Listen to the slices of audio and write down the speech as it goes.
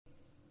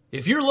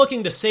If you're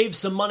looking to save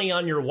some money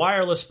on your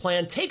wireless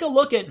plan, take a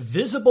look at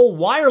Visible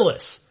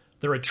Wireless.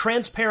 They're a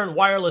transparent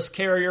wireless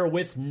carrier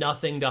with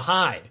nothing to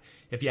hide.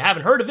 If you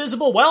haven't heard of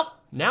Visible, well,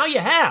 now you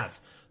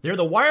have. They're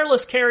the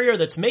wireless carrier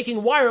that's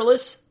making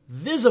wireless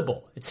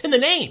visible. It's in the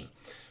name.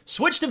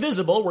 Switch to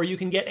Visible, where you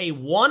can get a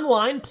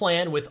one-line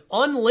plan with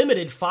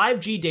unlimited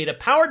 5G data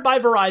powered by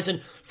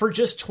Verizon for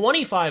just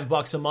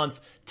 $25 a month,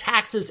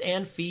 taxes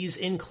and fees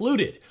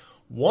included.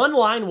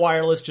 One-line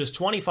wireless, just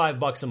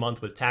 $25 a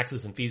month with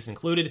taxes and fees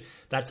included.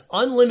 That's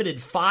unlimited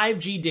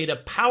 5G data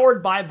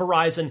powered by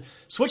Verizon.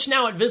 Switch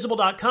now at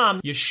Visible.com.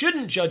 You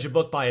shouldn't judge a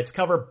book by its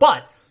cover,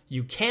 but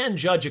you can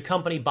judge a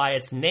company by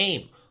its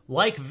name,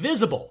 like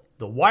Visible,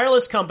 the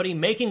wireless company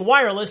making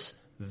wireless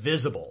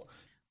visible.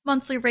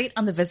 Monthly rate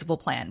on the Visible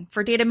plan.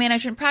 For data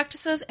management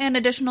practices and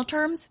additional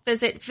terms,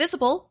 visit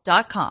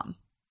Visible.com.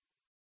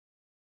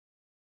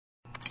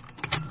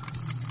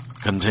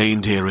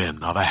 Contained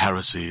herein are the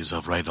heresies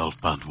of Radolf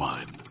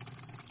Burntwine,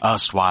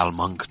 erstwhile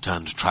monk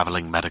turned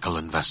traveling medical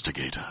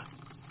investigator.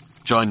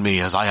 Join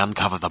me as I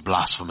uncover the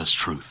blasphemous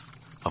truth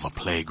of a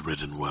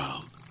plague-ridden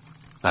world,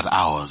 that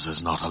ours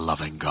is not a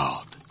loving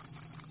God,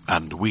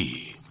 and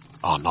we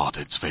are not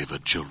its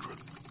favored children.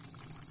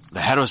 The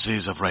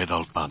heresies of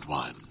Radolf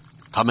Burntwine,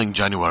 coming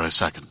January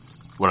 2nd,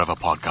 wherever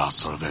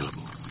podcasts are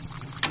available.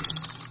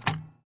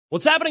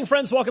 What's happening,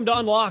 friends? Welcome to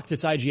Unlocked.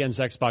 It's IGN's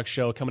Xbox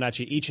show coming at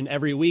you each and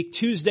every week,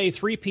 Tuesday,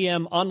 3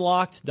 p.m.,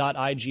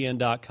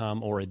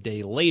 unlocked.ign.com, or a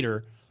day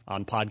later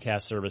on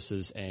podcast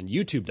services and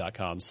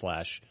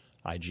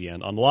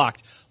youtube.com/IGN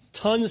Unlocked.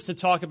 Tons to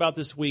talk about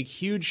this week.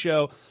 Huge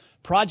show.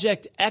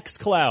 Project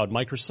xCloud,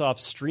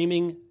 Microsoft's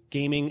streaming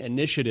gaming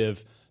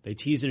initiative. They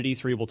teased it at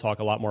E3. We'll talk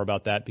a lot more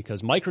about that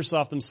because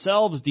Microsoft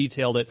themselves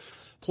detailed it.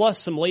 Plus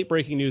some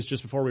late-breaking news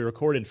just before we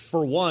recorded.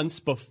 For once,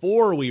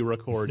 before we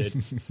recorded,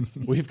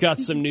 we've got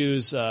some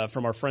news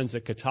from our friends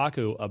at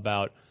Kotaku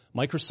about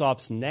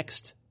Microsoft's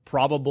next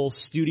probable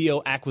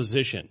studio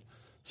acquisition.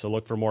 So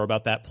look for more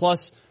about that.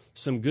 Plus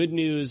some good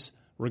news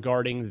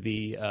regarding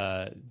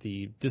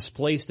the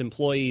displaced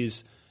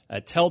employees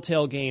at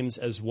Telltale Games,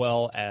 as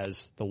well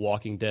as the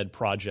Walking Dead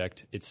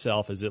project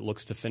itself, as it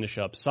looks to finish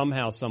up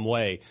somehow, some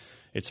way,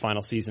 its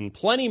final season.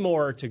 Plenty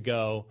more to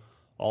go.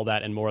 All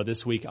that and more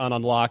this week on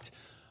Unlocked.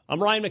 I'm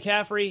Ryan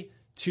McCaffrey.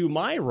 To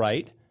my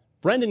right,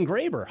 Brendan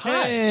Graber.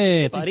 Hi,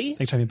 hey, buddy.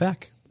 Thanks for having me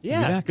back.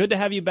 Yeah, good to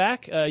have you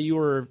back. You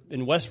were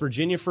in West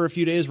Virginia for a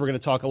few days. We're going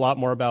to talk a lot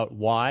more about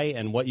why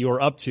and what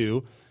you're up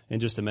to in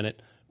just a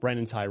minute.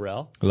 Brandon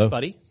Tyrell. Hello.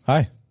 Buddy.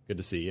 Hi. Good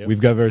to see you.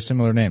 We've got very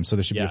similar names, so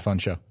this should be a fun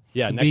show.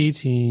 Yeah,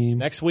 B-team.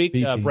 Next week,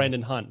 B-team.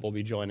 Brandon Hunt will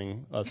be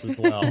joining us as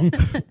well.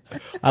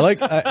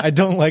 I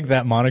don't like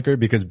that moniker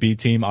because B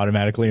team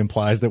automatically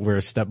implies that we're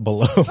a step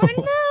below.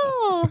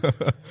 Oh, no.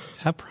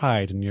 Have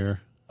pride in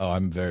your... Oh,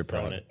 I'm very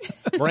Throwing proud.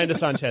 it. Miranda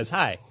Sanchez,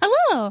 hi.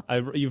 Hello.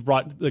 You've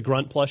brought the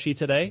grunt plushie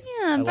today.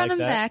 Yeah, I brought like him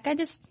that. back. I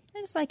just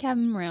like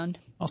having him around.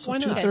 Also, Why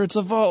not? 2/3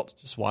 a vault.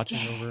 Just watching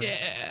over.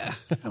 Yeah.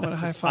 I want a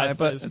high five,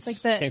 but It's It's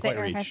like can't the quite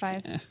air reach.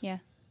 high five. Yeah.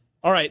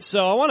 All right,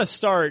 so I want to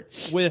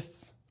start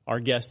with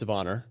our guest of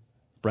honor,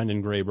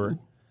 Brendan Graber.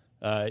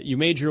 You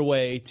made your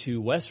way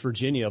to West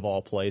Virginia, of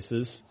all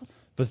places.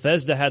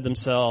 Bethesda had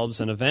themselves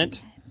an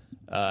event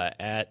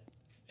at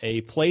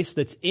a place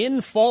that's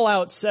in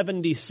Fallout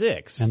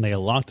 76. and they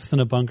locked us in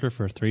a bunker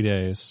for 3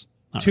 days.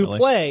 Not to really.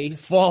 play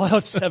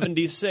Fallout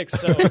 76.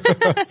 So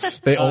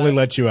They only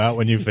let you out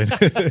when you finish.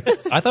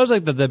 I thought it was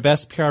like the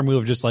best PR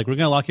move, just like, we're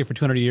going to lock you for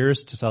 200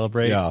 years to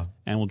celebrate. Yeah.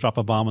 And we'll drop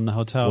a bomb in the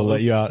hotel. We'll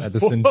let you out at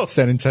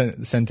the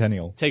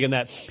centennial. taking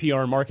that PR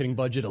and marketing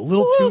budget a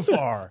little too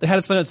far. They had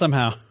to spend it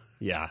somehow.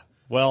 Yeah.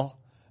 Well,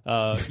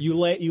 you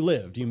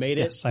lived. You made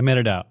it. Yes, I made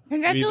it out.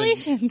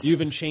 Congratulations. You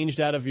even changed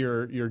out of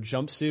your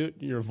jumpsuit,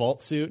 your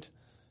vault suit.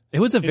 It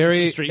was some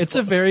street it's clothes.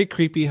 a very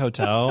creepy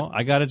hotel.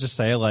 I gotta just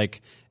say,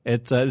 like,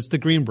 it's the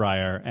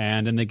Greenbrier,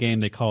 and in the game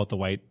they call it the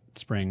White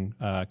Spring,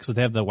 cause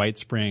they have the White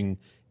Spring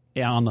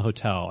on the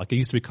hotel. Like, it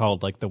used to be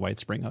called, like, the White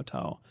Spring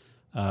Hotel,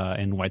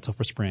 in White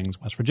Sulphur Springs,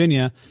 West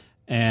Virginia.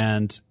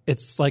 And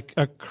it's like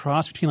a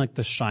cross between, like,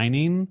 The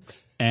Shining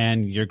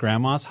and your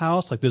grandma's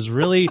house. Like, there's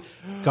really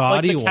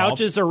gaudy Like the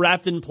couches are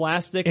wrapped in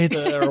plastic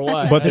or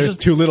what? But there's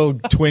two little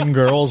twin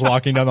girls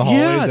walking down the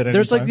hallways at any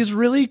there's time. like these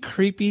really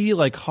creepy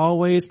like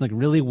hallways and like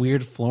really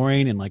weird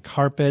flooring and like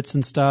carpets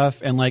and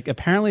stuff. And like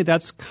apparently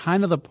that's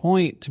kind of the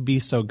point to be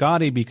so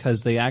gaudy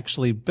because they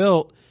actually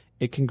built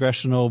a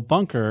congressional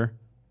bunker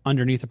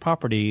underneath the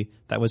property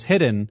that was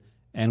hidden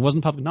and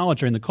wasn't public knowledge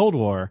during the Cold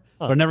War,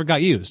 but it never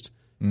got used.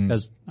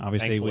 Because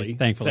obviously,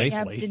 thankfully.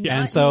 Yeah, did not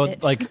And so need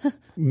it. like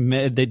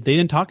they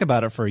didn't talk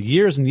about it for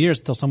years and years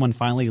until someone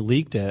finally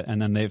leaked it,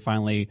 and then they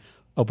finally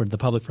opened to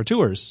the public for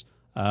tours.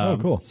 Oh,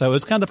 cool. So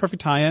it's kind of the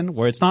perfect tie-in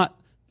where it's not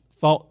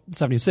Fallout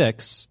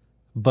 76,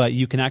 but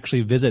you can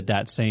actually visit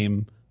that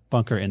same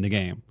bunker in the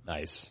game.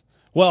 Nice.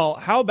 Well,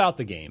 how about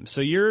the game?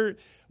 So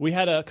we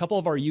had a couple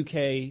of our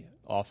UK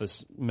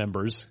office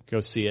members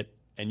go see it,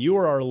 and you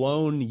are our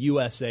lone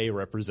USA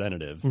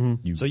representative.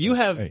 So you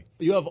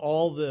have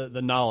all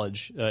the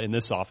knowledge in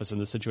this office in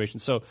this situation.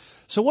 So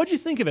what did you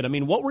think of it? I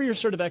mean, what were your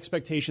sort of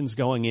expectations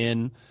going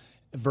in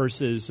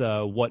versus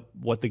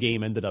what the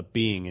game ended up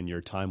being in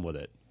your time with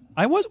it?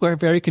 I was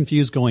very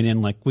confused going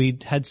in. Like, we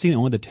had seen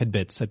only the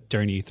tidbits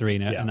during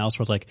E3 and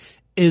elsewhere. Like,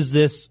 is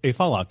this a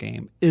Fallout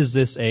game? Is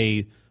this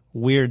a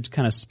weird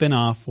kind of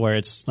spin-off where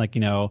it's like,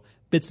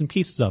 bits and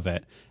pieces of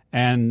it?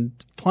 And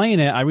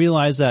playing it, I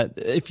realized that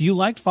if you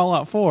liked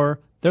Fallout 4,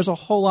 there's a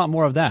whole lot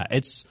more of that.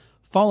 It's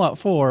Fallout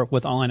 4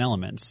 with online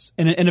elements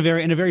in a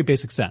very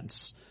basic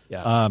sense.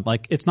 Yeah.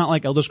 Like, it's not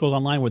like Elder Scrolls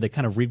Online where they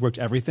kind of reworked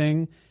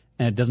everything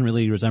and it doesn't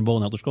really resemble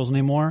an Elder Scrolls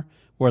anymore.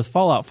 Whereas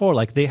Fallout 4,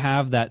 like, they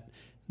have that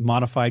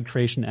modified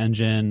creation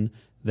engine.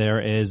 There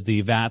is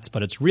the VATS,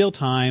 but it's real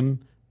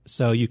time.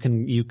 So you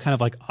kind of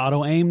like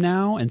auto aim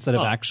now instead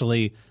of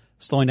actually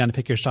slowing down to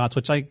pick your shots,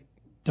 which I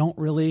don't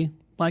really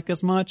like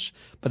as much.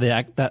 But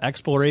that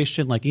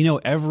exploration, like,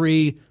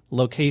 every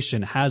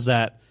location has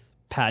that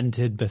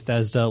patented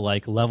Bethesda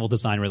like level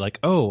design where like,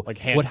 like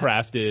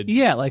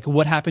handcrafted. Like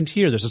what happened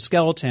here? There's a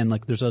skeleton,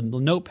 like there's a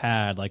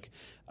notepad, like,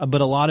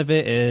 but a lot of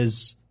it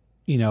is,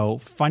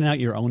 finding out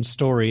your own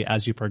story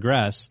as you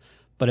progress.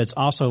 But it's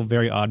also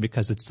very odd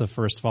because it's the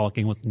first Fallout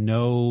game with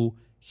no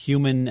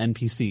human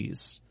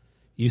NPCs.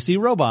 You see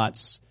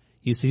robots,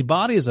 you see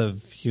bodies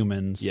of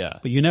humans,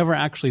 but you never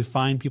actually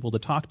find people to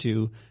talk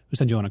to who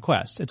send you on a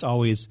quest. It's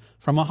always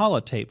from a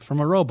holotape, from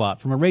a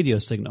robot, from a radio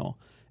signal.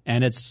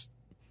 And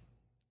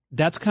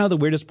that's kind of the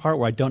weirdest part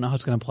where I don't know how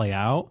it's going to play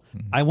out.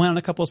 I went on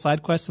a couple of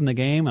side quests in the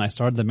game and I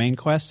started the main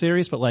quest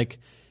series, but like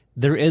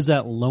there is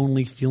that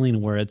lonely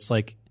feeling where it's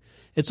like,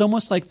 it's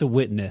almost like The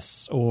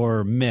Witness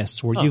or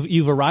Myst, where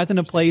you've arrived in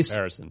a place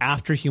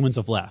after humans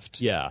have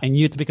left. Yeah. And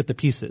you have to pick up the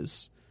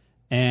pieces.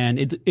 And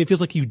it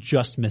feels like you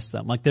just missed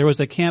them. Like there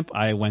was a camp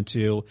I went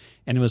to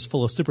and it was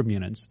full of super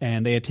mutants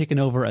and they had taken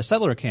over a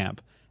settler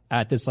camp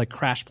at this like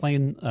crash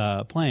plane,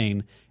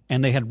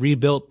 and they had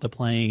rebuilt the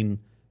plane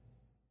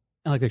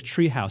in like a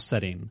treehouse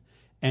setting.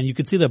 And you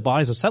could see the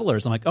bodies of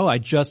settlers. I'm like, I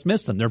just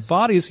missed them. Their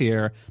bodies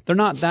here. They're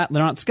not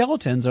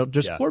skeletons. They're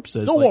just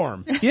corpses. Still like,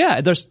 warm.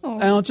 Yeah. There's,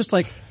 and just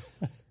like,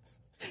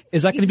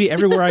 is that going to be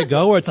everywhere I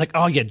go? Or it's like,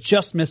 you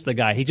just missed the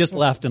guy. He just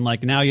left and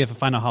like now you have to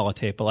find a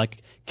holotape. But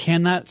like,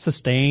 can that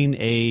sustain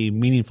a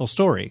meaningful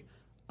story?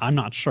 I'm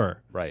not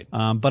sure. Right.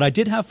 But I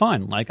did have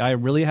fun. Like I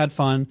really had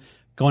fun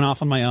going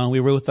off on my own. We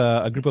were with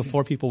a group of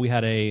 4 people. We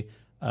had a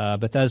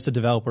Bethesda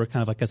developer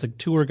kind of like as a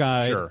tour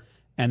guide. Sure.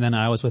 And then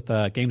I was with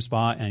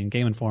GameSpot and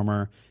Game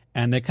Informer.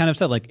 And they kind of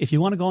said like, if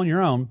you want to go on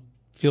your own,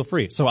 feel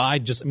free. So I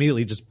just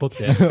immediately just booked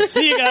it.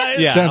 See you guys.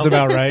 Yeah, Sounds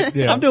about right.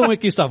 Yeah. I'm doing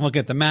wiki stuff. I'm looking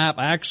at the map.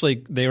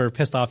 They were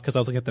pissed off because I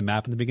was looking at the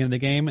map in the beginning of the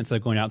game instead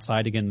of going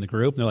outside to get in the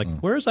group. And they're like,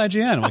 where's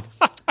IGN? I'm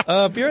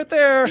like, be right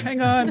there.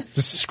 Hang on.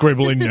 Just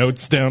scribbling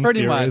notes down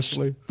Pretty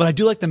furiously. much. But I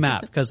do like the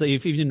map because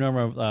if you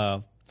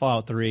remember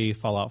Fallout 3,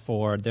 Fallout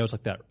 4, there was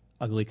like that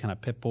ugly kind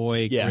of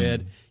Pip-Boy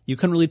grid. You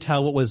couldn't really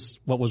tell what was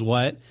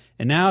what.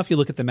 And now if you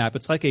look at the map,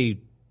 it's like an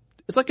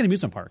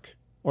amusement park.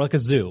 Or like a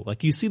zoo.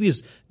 Like you see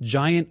these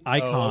giant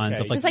icons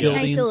of like it's like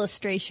buildings. nice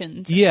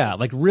illustrations. Yeah,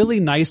 like really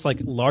nice, like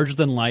larger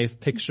than life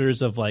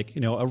pictures of like,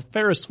 a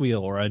Ferris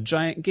wheel or a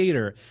giant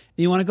gator. And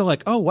you want to go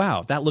like, oh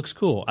wow, that looks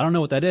cool. I don't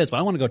know what that is, but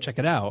I want to go check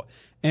it out.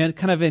 And it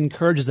kind of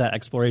encourages that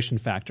exploration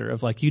factor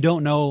of like, you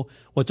don't know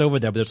what's over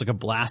there, but there's like a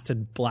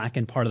blasted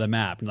blackened part of the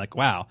map. And like,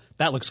 wow,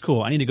 that looks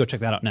cool. I need to go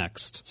check that out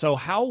next. So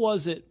how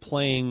was it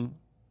playing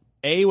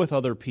A, with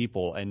other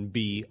people, and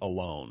B,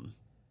 alone?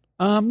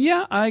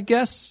 Yeah, I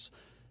guess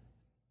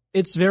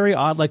it's very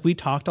odd. Like we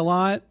talked a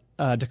lot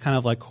to kind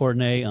of like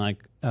coordinate, and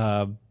like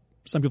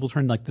some people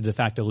turned like the de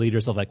facto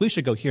leaders of like, we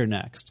should go here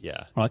next.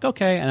 Yeah. We're like,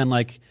 okay. And then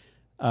like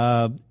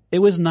it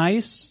was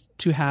nice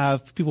to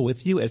have people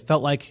with you. It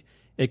felt like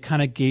it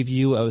kind of gave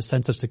you a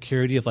sense of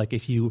security of like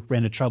if you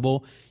ran into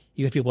trouble,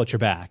 you had people at your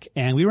back.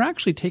 And we were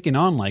actually taking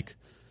on like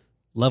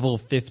level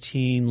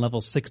 15,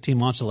 level 16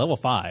 monsters, level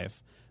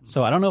 5.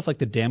 So I don't know if like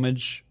the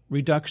damage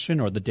reduction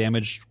or the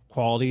damage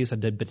qualities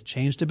had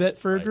changed a bit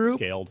for a group.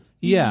 Scaled.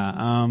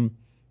 Yeah.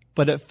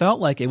 But it felt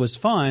like it was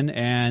fun.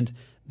 And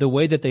the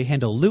way that they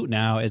handle loot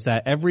now is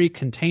that every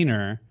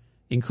container,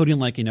 including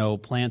like,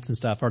 plants and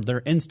stuff, they're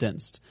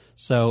instanced.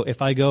 So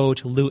if I go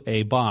to loot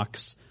a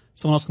box,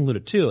 someone else can loot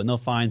it too, and they'll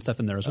find stuff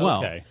in there as well.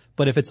 Okay.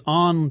 But if it's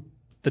on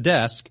the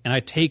desk and I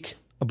take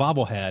a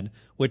bobblehead,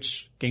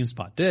 which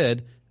GameSpot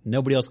did,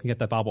 nobody else can get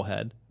that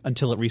bobblehead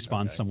until it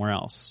respawns somewhere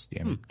else.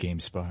 Damn it,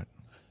 GameSpot.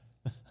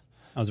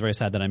 I was very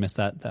sad that I missed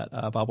that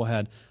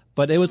bobblehead.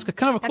 But it was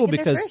kind of cool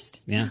get there because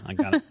first. yeah, I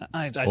got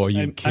it. Or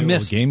you I kill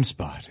missed.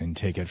 GameSpot and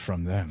take it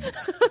from them.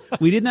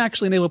 We didn't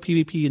actually enable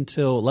PvP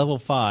until level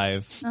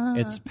 5.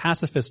 It's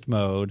pacifist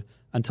mode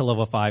until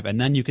level 5,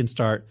 and then you can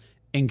start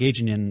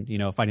engaging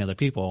in fighting other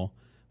people,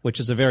 which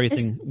is a very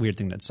weird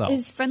thing in itself.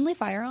 Is friendly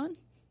fire on?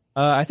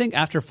 I think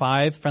after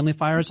 5 friendly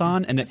fires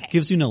on, and it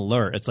gives you an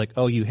alert. It's like,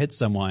 oh, you hit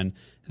someone,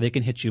 they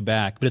can hit you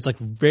back, but it's like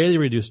really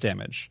reduced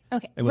damage.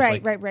 Okay, It was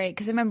right. like-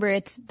 Because remember,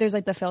 there's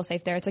like the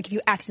fail-safe there. It's like if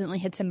you accidentally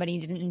hit somebody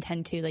you didn't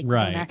intend to, like you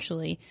Right. don't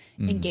actually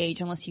engage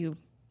unless you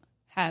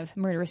have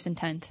murderous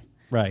intent.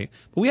 Right.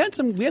 But we had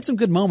some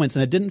good moments,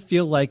 and it didn't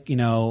feel like,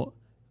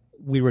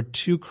 we were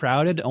too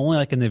crowded, only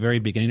like in the very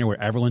beginning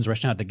where everyone's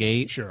rushing out the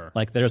gate. Sure.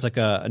 Like there's like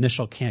a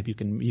initial camp you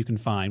can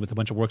find with a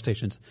bunch of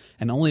workstations,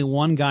 and only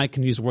one guy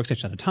can use a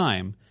workstation at a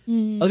time.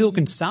 Other people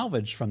can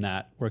salvage from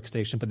that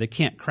workstation, but they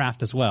can't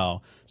craft as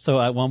well. So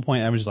at one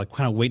point I was just like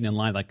kind of waiting in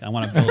line, like I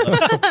want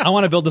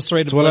to build the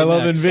story to That's what I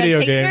love in next. video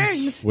Take games.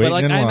 turns. But Waiting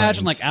like in I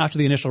imagine lines. like after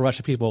the initial rush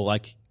of people,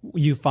 like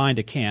you find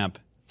a camp,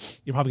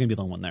 you're probably gonna be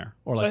the only one there,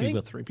 or like I maybe think-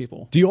 with 3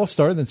 people. Do you all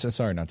start at the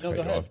sorry not to cut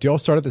you ahead. off. Do you all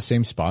start at the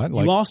same spot?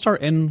 Like You all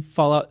start in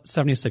Fallout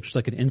 76, which is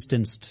like an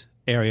instanced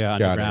area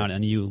Got underground, it.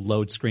 and you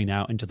load screen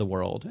out into the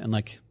world, and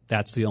like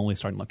that's the only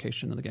starting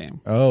location of the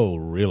game. Oh,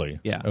 really?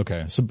 Yeah.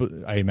 Okay. So but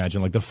I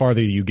imagine like the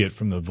farther you get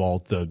from the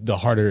vault, the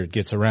harder it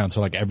gets around.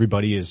 So like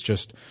everybody is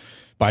just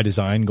by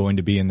design going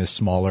to be in this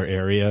smaller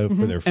area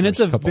for their first And it's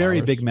a couple very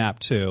hours. big map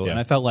too, Yeah. and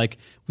I felt like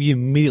we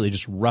immediately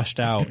just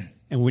rushed out,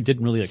 and we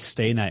didn't really like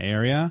stay in that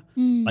area.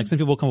 Like some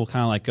people will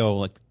kind of like go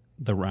like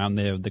around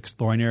the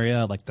exploring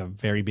area, like the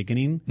very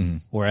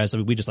beginning, whereas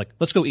we just like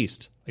let's go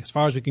east, like, as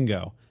far as we can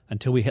go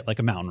until we hit like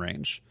a mountain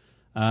range.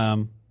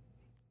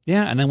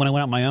 Yeah, and then when I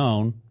went out my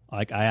own,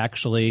 like I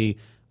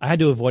had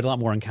to avoid a lot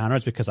more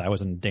encounters because I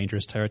was in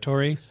dangerous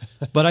territory,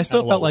 but I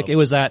still felt like it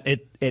was that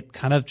it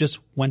kind of just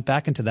went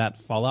back into that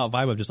Fallout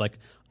vibe of just like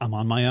I'm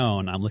on my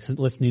own. I'm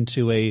listening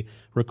to a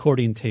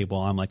recording table.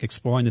 I'm like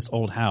exploring this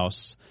old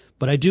house.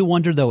 But I do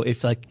wonder though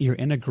if like you're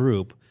in a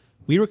group,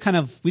 we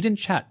didn't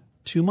chat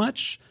too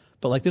much,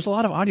 but like there's a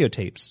lot of audio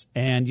tapes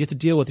and you have to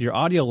deal with your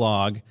audio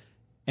log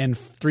and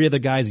 3 other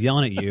guys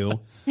yelling at you.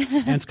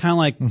 And it's kind of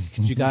like,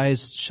 could you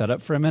guys shut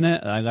up for a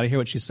minute? I got to hear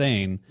what she's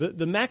saying.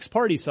 The max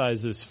party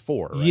size is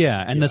 4, right?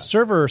 Yeah, and the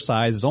server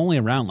size is only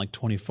around like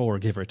 24,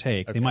 give or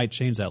take. They might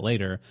change that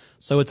later.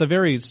 So it's a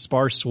very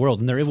sparse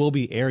world, and there will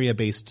be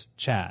area-based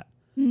chat.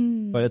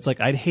 But it's like,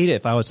 I'd hate it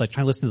if I was like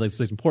trying to listen to like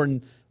this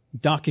important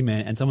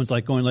document, and someone's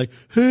like going like,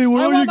 "Hey,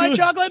 where I are you want my going?"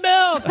 chocolate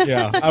milk!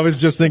 Yeah, I was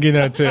just thinking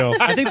that too.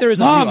 I think there is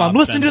a Mom, few I'm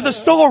listening to options.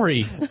 the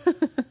story.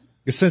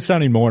 It's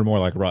sounding more and more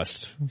like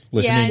Rust.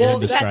 Listening Yeah, to well, him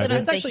that's describe what it.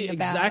 I'm That's actually thinking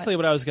about. exactly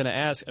what I was going to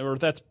ask, or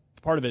that's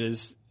part of it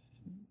is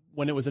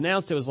when it was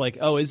announced, it was like,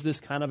 oh, is this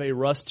kind of a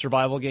Rust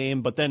survival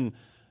game? But then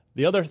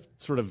the other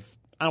sort of,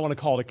 I don't want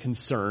to call it a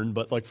concern,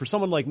 but like for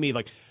someone like me,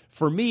 like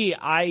for me,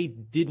 I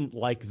didn't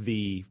like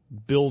the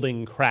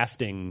building,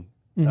 crafting,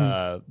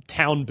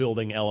 town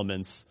building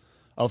elements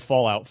of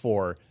Fallout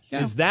 4.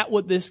 Yeah. Is that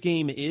what this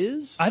game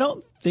is? I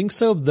don't think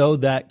so, though.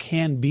 That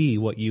can be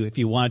what if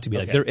you want it to be.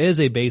 Like Okay. there is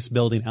a base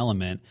building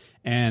element,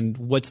 and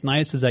what's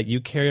nice is that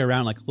you carry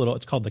around like a little.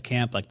 It's called the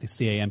camp, like the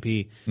CAMP.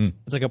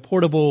 It's like a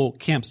portable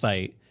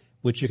campsite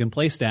which you can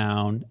place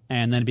down,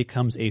 and then it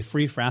becomes a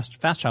free fast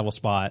travel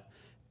spot.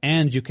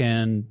 And you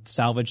can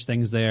salvage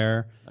things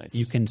there. Nice.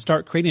 You can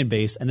start creating a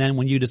base, and then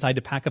when you decide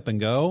to pack up and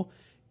go,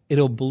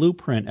 it'll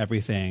blueprint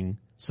everything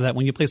so that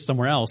when you place it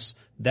somewhere else,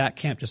 that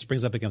camp just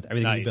springs up again with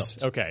everything you Nice.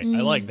 built. Okay.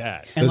 I like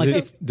that. And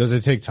Does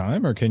it take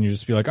time, or can you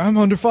just be like, I'm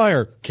under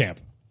fire, camp?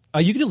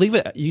 You can leave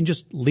it. You can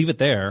just leave it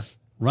there,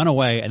 run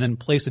away, and then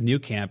place a new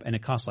camp, and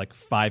it costs like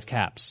 5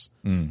 caps,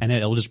 and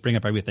it'll just bring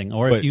up everything.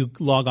 Or But- if you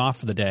log off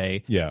for the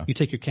day, Yeah. you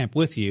take your camp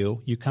with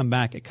you, you come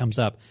back, it comes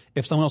up.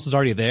 If someone else is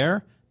already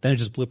there, then it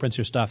just blueprints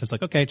your stuff. It's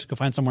like, okay, just go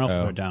find somewhere else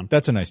and put it down.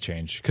 That's a nice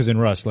change, because in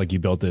Rust, like you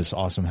built this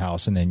awesome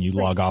house, and then you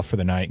log off for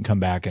the night and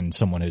come back, and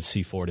someone has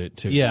C4'd it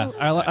to Yeah,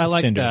 I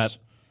like cinders. that.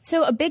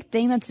 So a big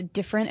thing that's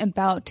different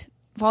about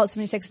Fallout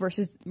 76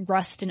 versus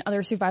Rust and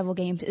other survival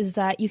games is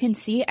that you can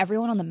see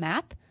everyone on the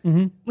map,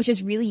 which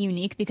is really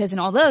unique because in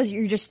all those,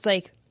 you're just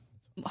like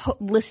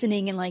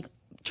listening and like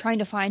trying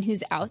to find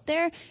who's out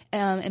there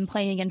and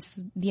playing against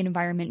the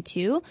environment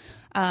too.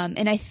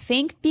 And I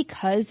think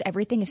because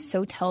everything is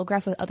so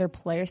telegraphed with other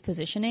players'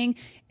 positioning,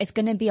 it's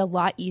going to be a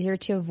lot easier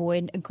to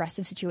avoid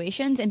aggressive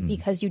situations. And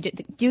because you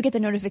do get the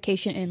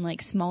notification in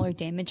like smaller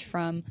damage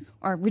from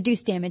or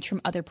reduced damage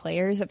from other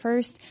players at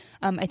first,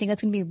 I think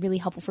that's going to be really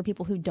helpful for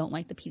people who don't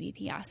like the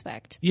PvP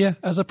aspect. Yeah,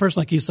 as a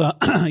person like you saw,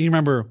 you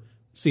remember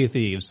Sea of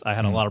Thieves. I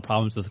had a lot of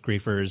problems with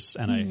griefers,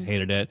 and I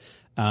hated it.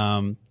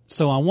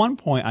 So on one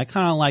point, I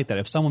kind of like that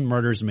if someone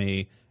murders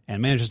me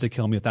and manages to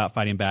kill me without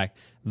fighting back,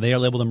 they are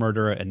labeled a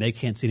murderer and they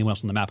can't see anyone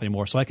else on the map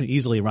anymore. So I can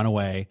easily run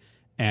away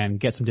and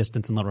get some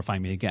distance and never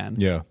find me again.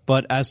 Yeah.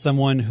 But as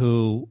someone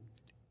who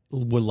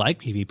would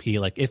like PvP,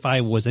 like if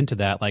I was into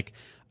that, like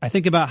I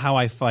think about how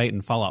I fight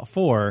in Fallout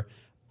 4,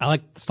 I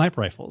like the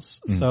sniper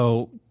rifles.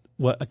 So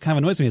what kind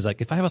of annoys me is like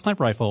if I have a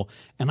sniper rifle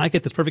and I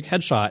get this perfect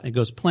headshot and it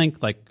goes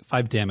plink like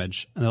 5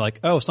 damage and they're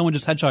like, oh, someone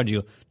just headshotted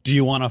you. Do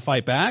you want to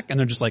fight back? And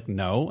they're just like,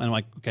 no. And I'm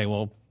like, okay,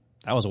 well,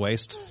 that was a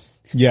waste.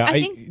 Yeah, I I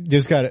think-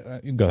 there's got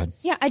go ahead.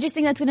 Yeah, I just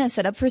think that's going to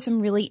set up for some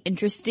really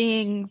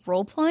interesting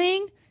role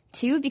playing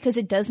too, because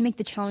it does make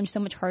the challenge so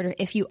much harder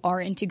if you are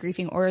into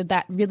griefing or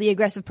that really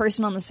aggressive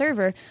person on the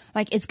server.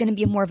 Like, it's going to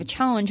be more of a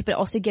challenge, but it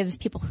also gives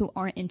people who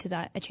aren't into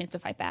that a chance to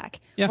fight back.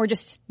 Yeah. Or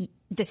just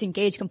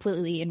disengage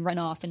completely and run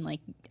off and,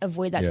 like,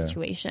 avoid that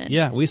situation.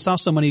 Yeah, we saw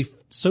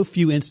so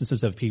few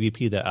instances of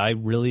PvP that I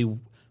really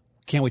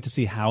can't wait to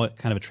see how it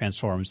kind of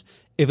transforms.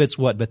 If it's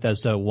what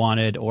Bethesda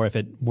wanted or if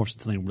it morphs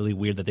into something really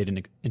weird that they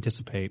didn't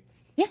anticipate.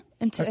 Yeah,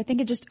 and so I think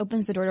it just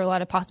opens the door to a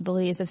lot of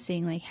possibilities of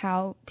seeing like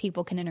how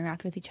people can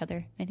interact with each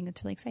other. I think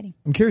that's really exciting.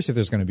 I'm curious if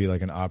there's going to be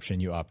like an option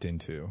you opt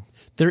into.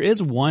 There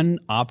is one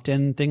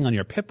opt-in thing on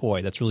your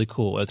Pip-Boy that's really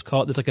cool. It's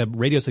like a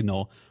radio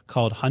signal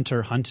called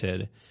Hunter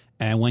Hunted,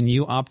 and when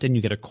you opt in,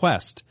 you get a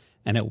quest,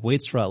 and it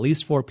waits for at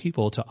least 4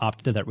 people to opt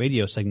into that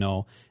radio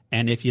signal.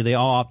 And if they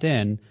all opt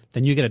in,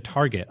 then you get a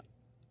target.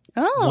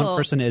 Oh, One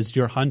person is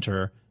your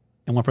hunter,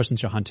 and one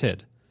person's your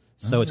hunted.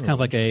 So it's kind of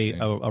like a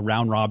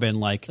round robin,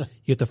 like you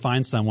have to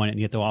find someone and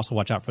you have to also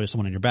watch out for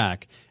someone on your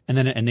back. And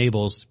then it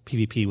enables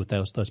PvP with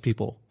those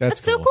people.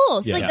 that's so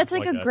cool. So Yeah. like that's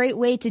like like a that. great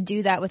way to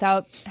do that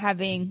without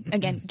having,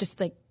 again, just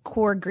like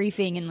core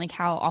griefing and like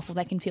how awful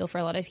that can feel for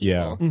a lot of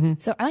people. Yeah.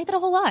 So I like that a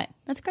whole lot.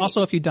 That's great.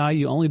 Also, if you die,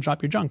 you only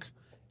drop your junk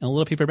in a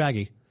little paper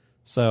baggie.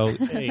 So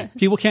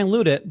people can't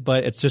loot it,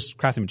 but it's just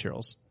crafting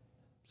materials.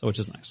 So which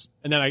is nice.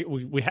 And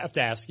then we have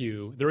to ask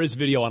you, there is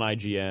video on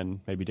IGN.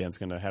 Maybe Dan's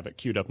going to have it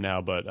queued up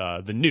now,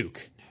 but the nuke.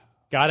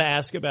 Got to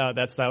ask about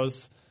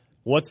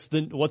what's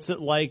it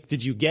like?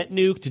 Did you get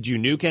nuked? Did you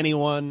nuke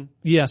anyone?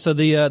 Yeah, so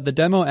the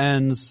demo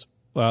ends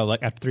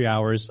like after 3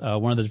 hours.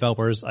 One of the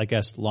developers, I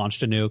guess,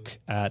 launched a nuke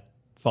at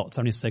Vault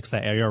 76,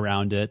 that area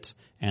around it,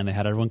 and they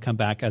had everyone come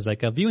back as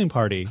like a viewing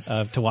party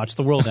to watch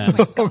the world end.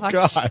 Oh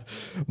God,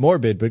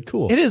 morbid but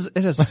cool. It is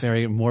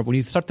very morbid. When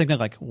you start thinking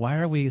like, why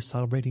are we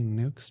celebrating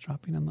nukes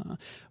dropping in the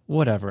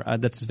whatever?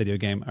 That's a video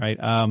game, all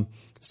right?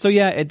 So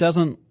yeah, it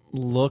doesn't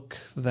look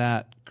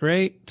that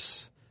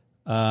great.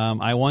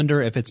 I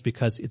wonder if it's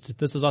because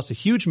this is also a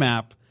huge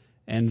map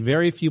and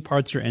very few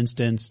parts are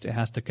instanced. It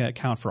has to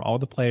account for all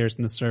the players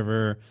in the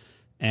server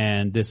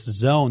and this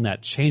zone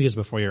that changes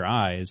before your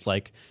eyes.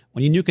 Like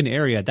when you nuke an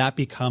area, that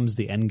becomes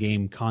the end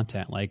game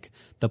content. Like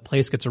the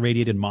place gets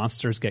irradiated,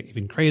 monsters get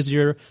even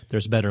crazier.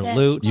 There's better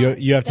loot.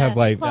 You have to have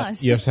like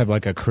Plus. you have to have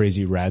like a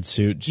crazy rad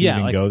suit to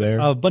even like, go there.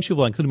 a bunch of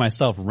people, including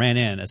myself, ran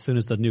in as soon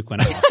as the nuke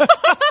went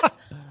off.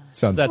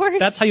 Sounds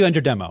That's how you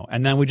enter demo.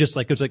 And then we just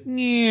like, it was like,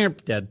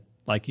 dead.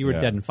 Like you were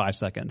dead in 5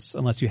 seconds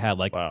unless you had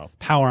like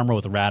power armor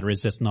with rad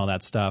resist and all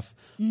that stuff.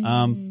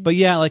 But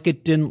yeah, like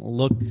it didn't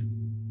look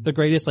the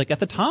greatest. Like at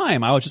the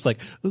time I was just like,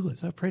 ooh,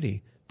 it's so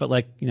pretty. But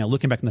like, you know,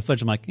 looking back in the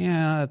footage, I'm like,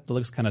 yeah, it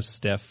looks kind of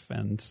stiff.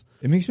 And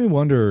It makes me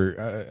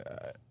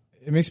wonder.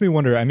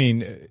 I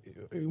mean,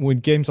 when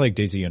games like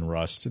DayZ and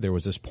Rust, there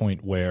was this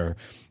point where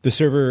the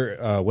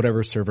server,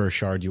 whatever server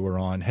shard you were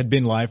on, had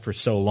been live for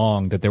so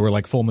long that there were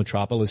like full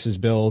metropolises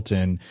built,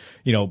 and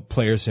you know,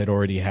 players had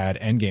already had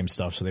endgame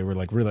stuff, so they were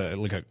like really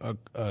like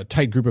a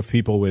tight group of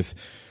people with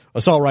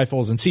assault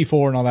rifles and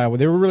C4 and all that.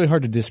 They were really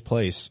hard to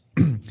displace.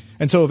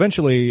 And so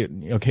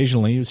eventually,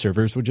 occasionally,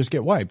 servers would just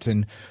get wiped.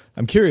 And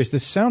I'm curious,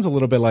 this sounds a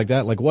little bit like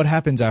that. Like what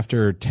happens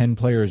after 10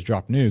 players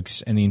drop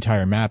nukes and the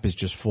entire map is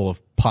just full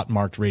of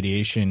pot-marked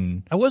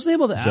radiation? I wasn't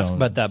able to ask zone.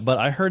 about that, but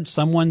I heard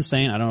someone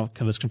saying, I don't know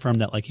if it was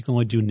confirmed, that like you can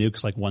only do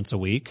nukes like once a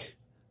week.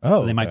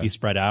 Oh, They might be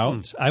spread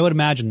out. I would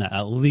imagine that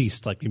at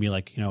least like maybe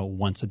like, you know,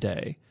 once a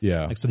day.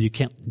 Yeah. Like so you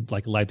can't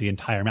like light the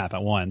entire map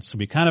at once. So it'd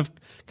be kind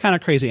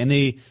of crazy. And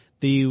the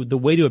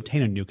way to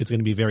obtain a nuke is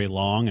going to be very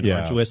long and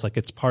arduous. Like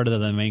it's part of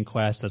the main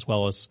quest as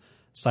well as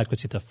side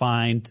quests. You have to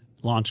find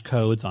launch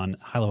codes on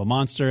high level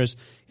monsters.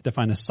 You have to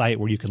find a site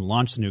where you can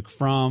launch the nuke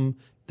from.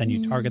 Then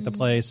you target the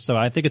place. So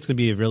I think it's going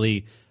to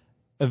be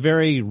a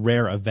very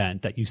rare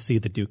event that you see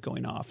the nuke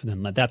going off.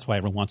 And then that's why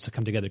everyone wants to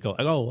come together and go,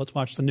 oh, let's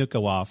watch the nuke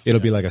go off.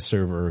 It'll be like a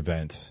server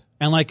event.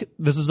 And like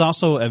this is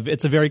also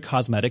it's a very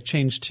cosmetic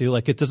change too.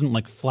 Like it doesn't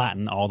like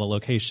flatten all the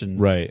locations.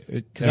 Right.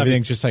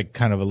 Everything's just like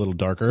kind of a little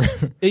darker.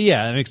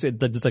 Yeah, it makes it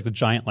just like the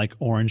giant like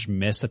orange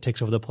mist that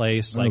takes over the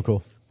place. Like,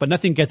 cool. But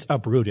nothing gets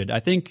uprooted. I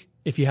think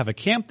if you have a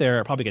camp there,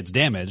 it probably gets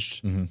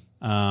damaged.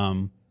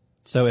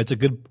 So it's a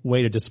good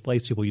way to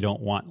displace people you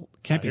don't want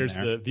camping Here's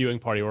there. the viewing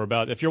party.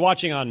 If you're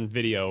watching on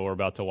video, we're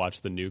about to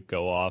watch the nuke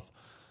go off.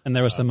 And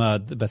there was some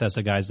the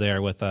Bethesda guys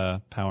there with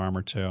power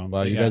armor too.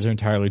 Wow, you guys are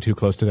entirely too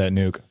close to that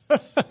nuke.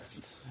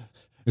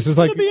 This is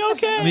like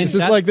okay. I mean, this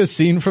is like the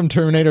scene from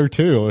Terminator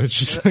 2. It's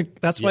just like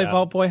that's why Yeah.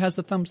 Vault Boy has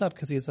the thumbs up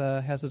because he's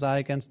has his eye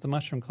against the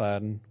mushroom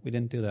cloud, and we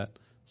didn't do that.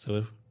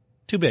 So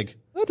too big.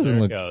 that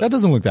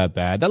doesn't look that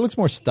bad. That looks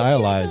more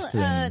stylized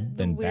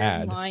than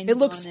bad. It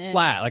looks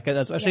flat. Like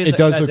especially It as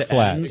does as look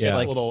flat, ends, yeah.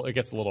 Like, It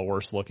gets a little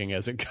worse looking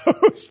as it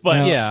goes. But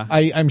Now, yeah.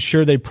 I'm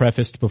sure they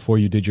prefaced before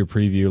you did your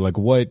preview, like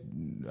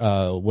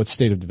what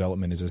state of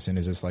development is this in?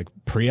 Is this like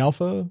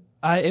pre-alpha?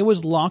 It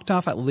was locked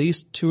off at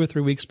least 2 or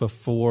 3 weeks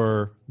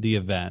before the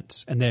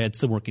event, and they had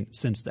still working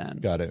since then.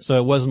 Got it. So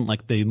it wasn't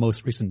like the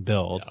most recent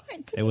build.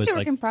 It was a work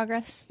like in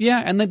progress.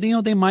 yeah, and then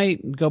they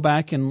might go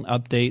back and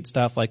update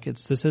stuff. Like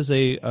this is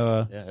a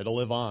it'll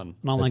live on.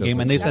 an online does game,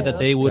 look and they cool. said that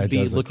they would That be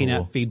does look looking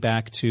cool. at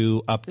feedback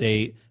to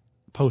update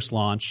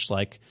post-launch.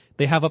 Like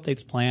they have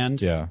updates planned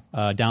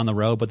down the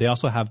road, but they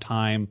also have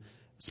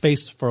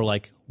space for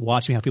like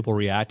watching how people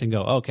react and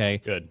go, okay,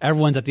 good.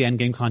 Everyone's at the end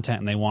game content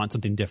and they want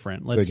something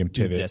different. Let's do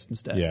pivot. this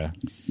instead. Yeah.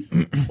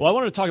 Well, I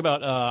wanted to talk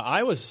about,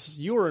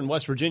 you were in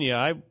West Virginia.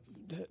 I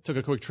took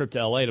a quick trip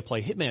to LA to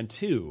play Hitman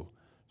 2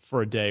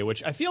 for a day,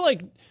 which I feel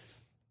like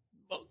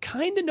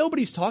kind of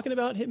nobody's talking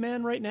about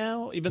Hitman right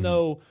now, even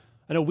though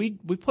I know we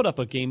put up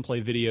a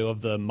gameplay video of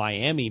the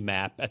Miami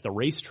map at the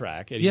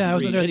racetrack. At Yeah, I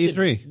was there at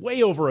E3.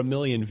 Way over 1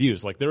 million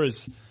views. Like there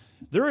is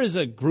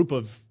a group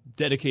of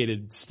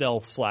dedicated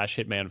stealth /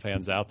 Hitman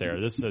fans out there.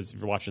 This is, if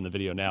you're watching the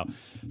video now.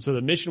 So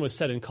the mission was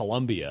set in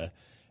Colombia,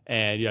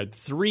 and you had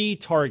 3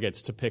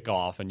 targets to pick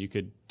off, and you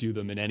could do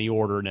them in any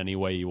order in any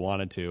way you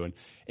wanted to. And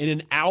in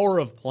an hour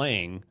of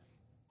playing,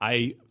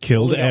 I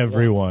Killed only got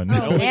everyone. one.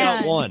 I only got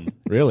man. one.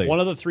 Really? One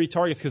of the 3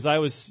 targets, because I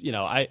was,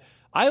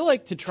 I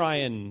like to try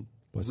and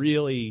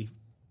really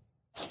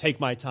take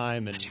my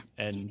time and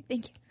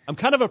Thank you. I'm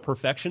kind of a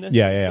perfectionist.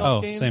 Yeah, in yeah. stealth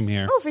Oh, games. same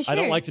here. Oh, for sure. I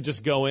don't like to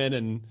just go in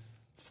and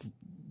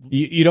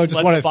You don't just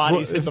Let want the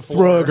bodies to hit the throw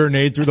floor. a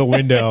grenade through the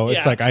window. It's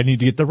Yeah. like, I need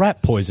to get the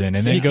rat poison and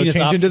then Sneaking go is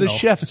change into the optional.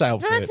 chef's No,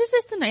 outfit. that's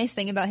just the nice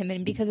thing about him,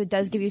 and because it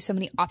does give you so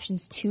many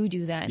options to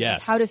do that. Yes.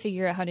 Like, how to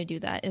figure out how to do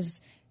that is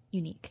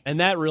unique.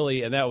 And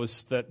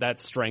that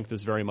strength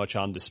is very much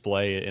on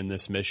display in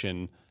this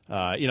mission.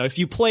 If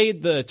you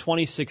played the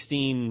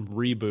 2016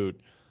 reboot,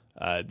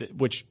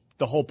 which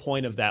the whole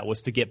point of that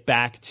was to get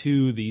back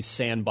to the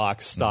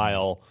sandbox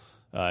style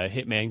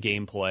Hitman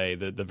gameplay,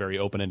 the very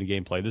open-ended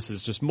gameplay. This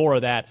is just more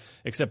of that,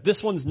 except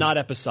this one's not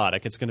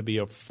episodic. It's going to be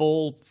a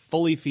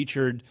fully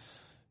featured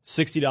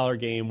 $60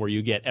 game where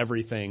you get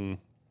everything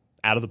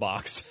out of the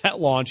box at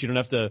launch. You don't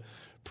have to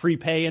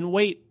prepay and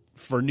wait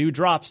for new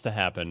drops to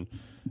happen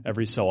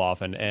every so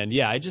often. And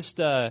yeah, I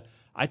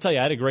tell you,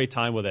 I had a great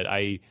time with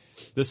it.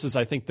 This is,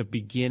 I think, the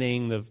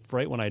beginning,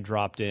 right when I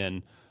dropped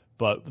in.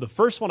 But the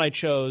first one I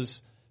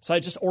chose, so I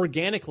just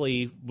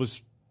organically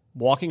was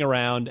walking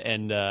around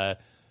and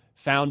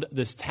found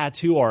this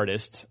tattoo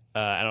artist.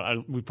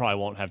 We probably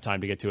won't have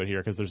time to get to it here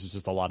because there's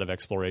just a lot of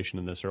exploration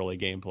in this early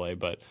gameplay.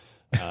 But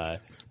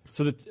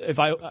so that if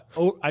I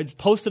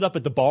posted up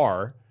at the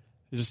bar,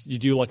 you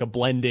do like a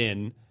blend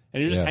in,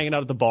 and you're just hanging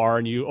out at the bar,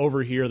 and you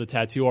overhear the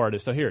tattoo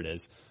artist. So here it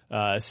is,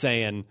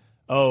 saying,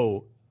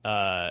 "Oh,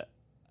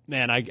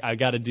 man, I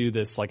got to do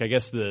this. Like, I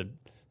guess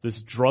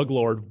this drug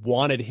lord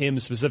wanted him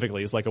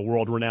specifically. He's like a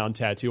world-renowned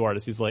tattoo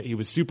artist. He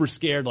was super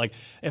scared. Like,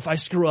 if I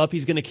screw up,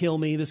 he's going to kill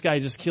me. This guy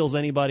just kills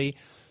anybody.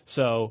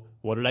 So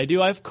what did I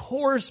do? I, of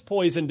course,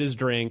 poisoned his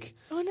drink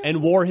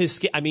and wore his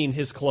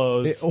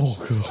clothes.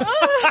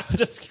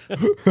 Just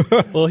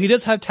Well, he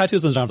does have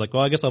tattoos on his arms. Like,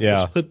 well, I guess I'll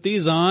just put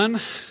these on.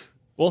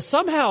 well,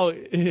 somehow,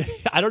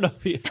 I don't know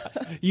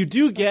if you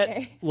do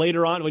get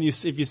later on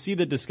if you see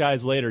the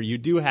disguise later, you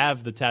do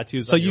have the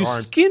tattoos So on your you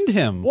arms. skinned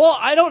him. Well,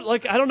 I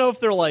don't know if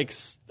they're like,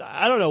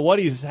 I don't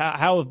know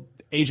how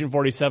Agent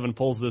 47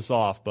 pulls this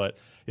off, but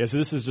yeah, so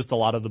this is just a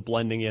lot of the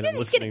blending in and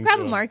Just get listening grab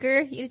to a him. marker.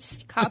 You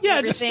just copy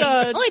Yeah, just,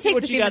 everything. Only do takes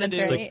what a you few gotta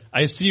minutes, do. right?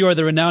 I see you are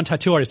the renowned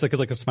tattoo artist. Like, it's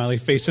like a smiley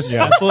face just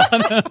stenciled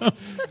on him.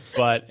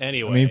 But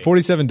anyway. I mean,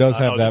 47 does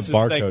have that this is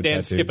barcode like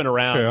Dan tattoo. skipping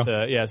around.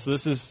 True. So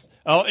this is,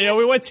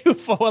 we went too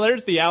far. Well,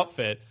 there's the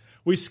outfit.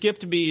 We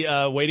skipped me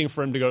waiting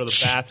for him to go to the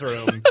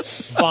bathroom,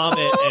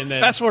 vomit, and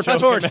then Fast forward.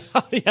 choke him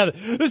out. Yeah,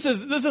 this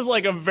is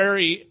like a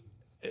very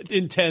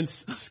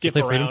intense skip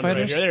Play Freedom around right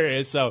Fighters? here. There it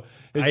is. So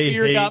his I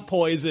ear hate- got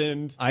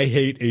poisoned. I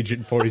hate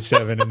Agent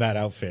 47 in that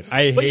outfit.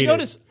 I hate But you it.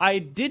 notice, I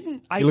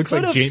didn't. I He looks like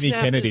could have Jamie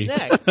snapped Kennedy. his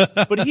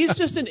neck, but he's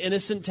just an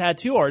innocent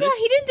tattoo artist.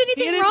 Yeah, he didn't do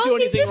anything didn't wrong. do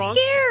He's anything just wrong.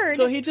 scared.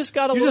 So he just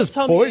got a You little just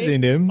tummy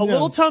poisoned ache, him. a Yeah.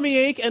 little tummy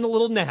ache, and a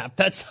little nap.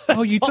 That's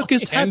Oh, you took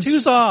his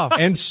tattoos off.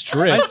 And I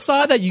strip.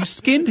 saw that you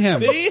skinned him.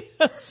 See?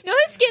 No, his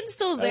skin's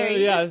still there.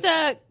 You yeah.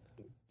 just,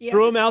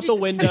 Threw him out you the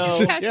just window.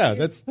 took your Yeah,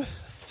 tattoos. that's.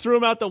 Threw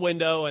him out the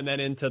window and then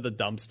into the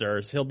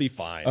dumpsters. He'll be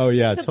fine. Oh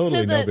yeah, So, totally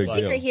so no the big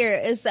secret deal. here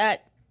is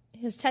that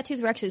his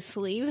tattoos were actually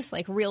sleeves,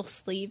 like real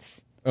sleeves.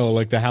 Oh,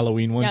 like the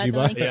Halloween ones Yeah, you the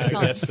buy. link- Yeah,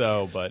 I guess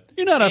so. But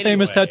You're not a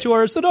famous tattoo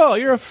artist at all.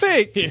 You're a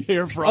fake.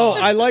 You're from. Oh,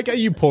 I like how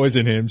you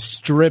poison him,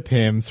 strip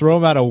him, throw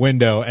him out a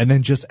window, and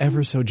then just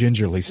ever so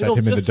gingerly set It'll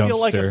him in the just dumpster. feel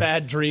like a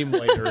bad dream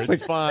later.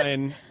 It's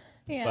fine.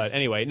 Yeah. But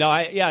anyway, no,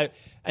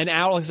 an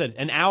hour. Like I said,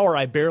 an hour.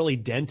 I barely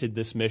dented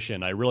this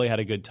mission. I really had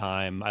a good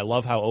time. I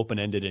love how open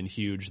ended and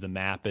huge the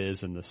map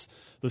is and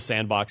the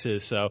sandbox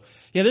is. So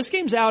yeah, this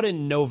game's out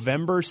in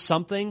November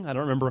something. I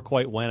don't remember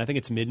quite when. I think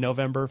it's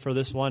mid-November for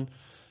this one.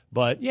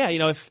 But yeah,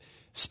 if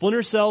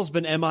Splinter Cell's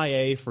been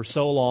MIA for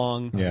so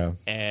long, Yeah.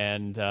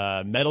 and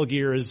Metal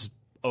Gear is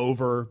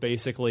over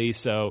basically.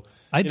 So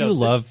I do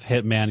love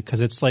Hitman because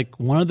it's like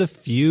one of the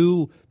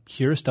few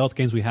pure stealth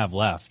games we have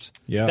left.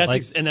 Yeah.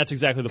 That's that's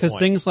exactly the point. Because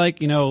things like,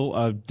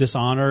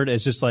 Dishonored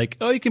is just like,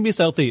 oh, you can be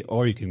stealthy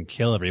or you can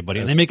kill everybody.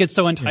 And they make it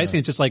so enticing.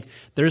 It's just like,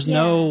 there's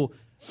no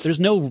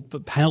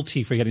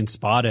penalty for getting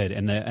spotted.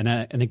 And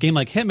in a game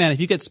like Hitman, if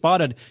you get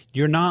spotted,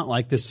 you're not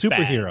like this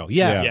superhero.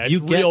 Yeah, Yeah, it's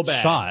you get real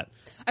bad. shot.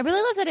 I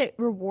really love that it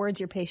rewards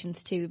your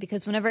patience too,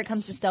 because whenever it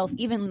comes to stealth,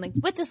 even like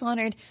with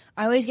Dishonored,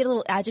 I always get a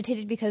little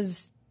agitated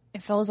because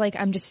it feels like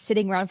I'm just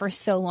sitting around for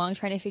so long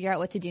trying to figure out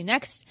what to do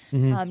next.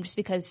 Just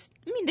because,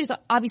 I mean, there's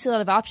obviously a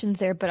lot of options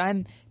there, but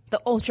I'm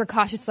the ultra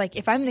cautious. Like,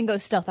 if I'm going to go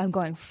stealth, I'm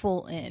going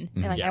full in.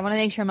 And like, I want to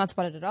make sure I'm not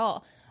spotted at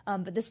all.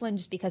 But this one,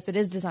 just because it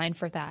is designed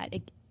for that,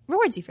 it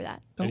rewards you for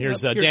that. And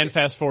here's Dan,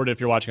 fast forward if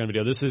you're watching on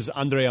video. This is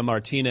Andrea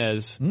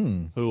Martinez,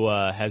 who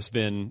has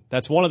been,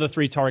 that's one of the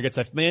 3 targets.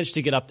 I've managed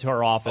to get up to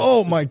her office.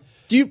 Oh my,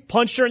 You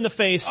punched her in the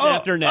face,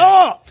 snapped her neck.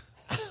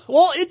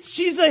 Well,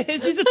 she's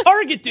a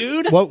target,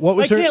 dude. What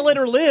was I her- can't let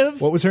her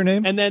live. what was her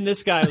name? And then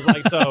this guy was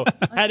like, so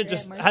had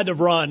to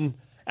run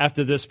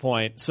after this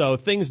point. So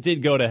things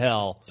did go to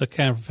hell. It's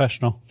okay, I'm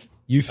professional.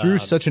 You threw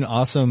such an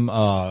awesome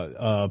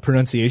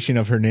pronunciation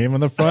of her name on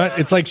the front.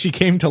 It's like she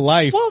came to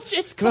life. Well,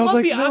 it's And I was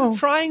like, Columbia. no. I'm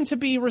trying to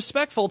be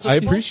respectful to I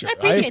people. appreciate I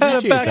appreciate I that.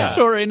 Had a that.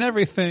 backstory and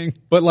everything.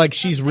 But like,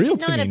 she's real I did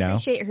to me not now.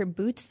 appreciate her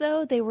boots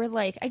though. They were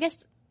like, I guess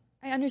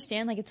I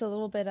understand like it's a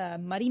little bit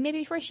muddy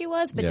maybe where she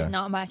was, but Yeah. did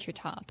not match her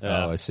top.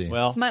 Oh, I see.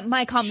 Well,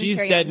 My commentary she's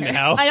dead on her.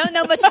 now. I don't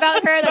know much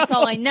about her. That's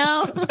all I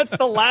know. That's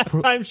the last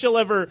time she'll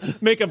ever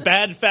make a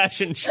bad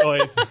fashion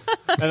choice.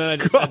 And then I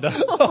just had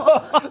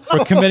to,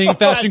 For committing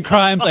fashion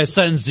crimes, I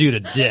sentence you to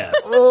death.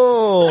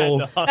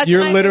 Oh, That's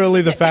you're my-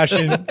 literally the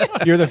fashion.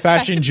 You're the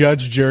fashion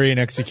judge, jury, and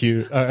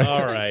execute. all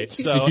right.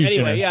 So Executioner.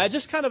 anyway, yeah,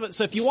 just kind of,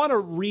 so if you want to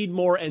read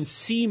more and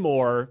see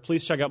more,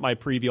 please check out my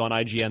preview on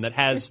IGN that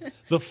has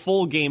the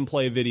full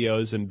gameplay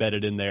videos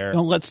embedded in there.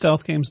 Don't let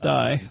stealth games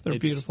die. They're It's-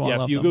 beautiful. Yeah, I if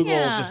love you them. Google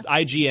Yeah. just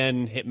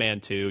IGN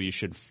Hitman 2, you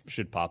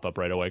should pop up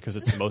right away because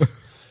it's the most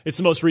it's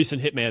the most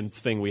recent Hitman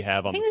thing we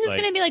have on I think the this is site.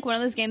 going to be like one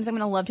of those games I'm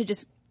going to love to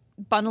just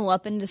bundle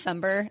up in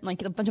December and like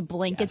get a bunch of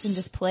blankets and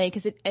just play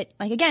because it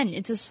like again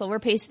it's a slower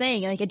paced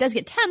thing. Like it does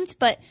get tense,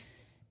 but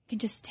you can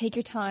just take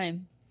your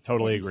time.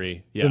 Totally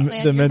agree. Yeah.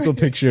 The mental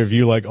picture of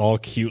you like all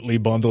cutely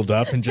bundled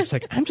up and just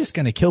like, I'm just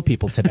going to kill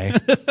people today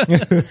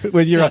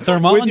with your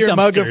thermal with and your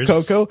mug of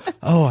dumpsters. cocoa.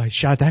 Oh, I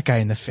shot that guy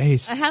in the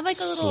face. I have like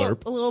a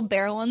little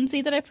bear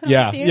onesie that I put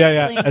Yeah, on too.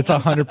 yeah. Like, It's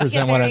 100%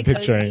 get what very I'm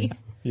picturing. cozy.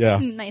 Yeah.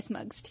 Some nice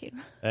mugs too.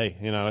 Hey,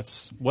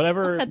 it's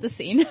whatever. Set the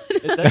scene.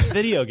 That's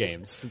video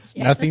games. It's,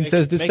 Nothing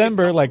says make it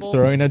December like comfortable.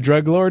 throwing a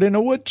drug lord in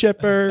a wood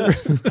chipper.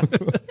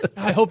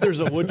 I hope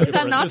there's a wood chipper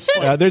that an at this option?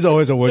 point. Yeah, there's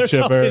always a wood There's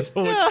chipper. always a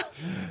wood-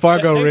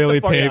 Fargo Thanks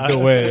really to Fargo. paved the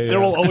way. There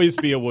yeah. will always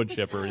be a wood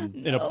chipper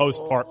in a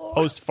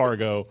post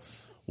Fargo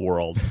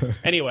world.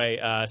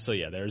 Anyway, so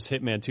yeah, there's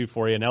Hitman 2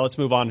 for you. Now let's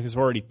move on because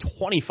we're already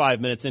 25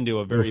 minutes into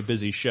a very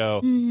busy show.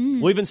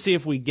 We'll even see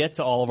if we get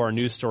to all of our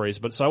news stories.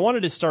 But so I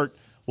wanted to start.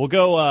 We'll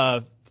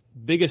go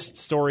biggest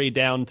story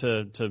down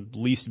to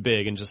least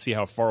big and just see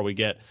how far we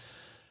get.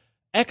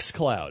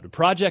 xCloud,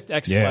 Project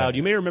xCloud. Yeah.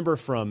 You may remember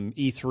from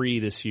E3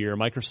 this year,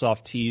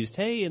 Microsoft teased,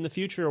 hey, in the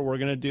future, we're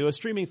going to do a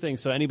streaming thing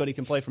so anybody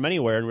can play from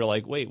anywhere. And we're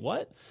like, wait,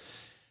 what?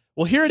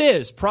 Well, here it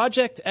is.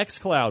 Project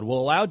xCloud will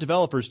allow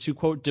developers to,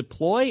 quote,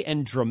 deploy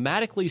and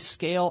dramatically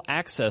scale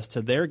access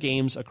to their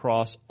games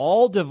across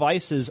all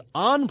devices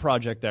on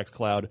Project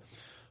xCloud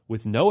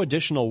with no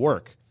additional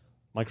work.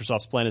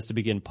 Microsoft's plan is to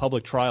begin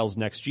public trials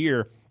next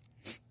year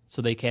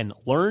so they can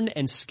learn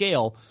and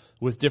scale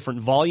with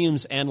different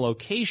volumes and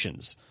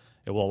locations.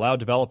 It will allow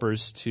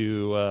developers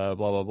to blah,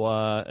 blah,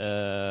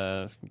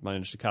 blah.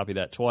 Managed to copy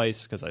that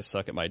twice because I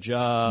suck at my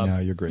job. No,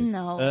 you're great.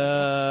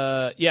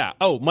 No. Yeah.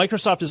 Oh,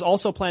 Microsoft is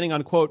also planning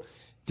on, quote,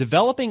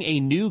 developing a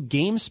new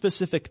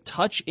game-specific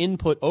touch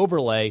input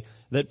overlay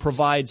that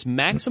provides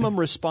maximum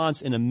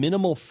response in a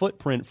minimal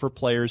footprint for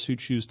players who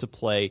choose to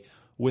play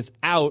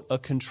without a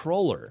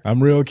controller.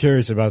 I'm real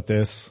curious about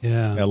this.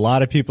 Yeah. A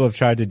lot of people have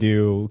tried to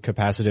do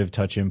capacitive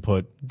touch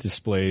input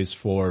displays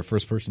for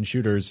first-person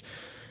shooters,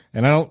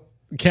 and I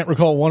can't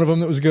recall one of them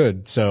that was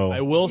good. So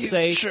I will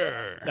say,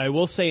 I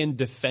will say in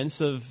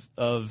defense of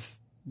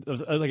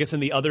I guess in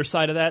the other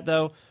side of that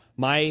though,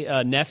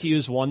 my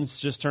nephews, one's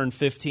just turned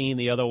 15,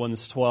 the other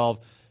one's 12.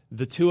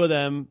 The two of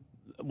them,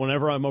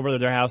 whenever I'm over at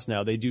their house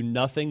now, they do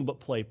nothing but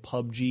play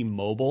PUBG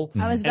Mobile.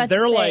 I was about and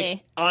they're to like,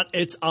 say.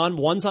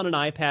 one's on an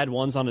iPad,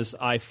 one's on his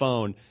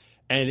iPhone.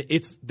 And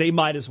they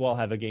might as well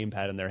have a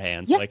gamepad in their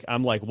hands. Yeah. Like,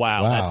 I'm like,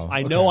 wow, Wow,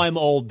 I know okay. I'm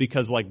old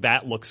because like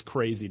that looks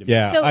crazy to me.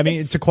 yeah, So I mean,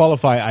 it's- to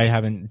qualify, I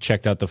haven't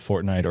checked out the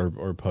Fortnite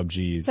or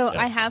PUBG. So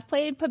I have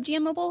played PUBG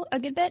on mobile a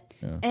good bit,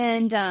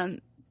 and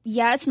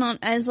yeah, it's not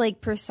as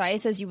like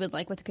precise as you would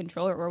like with a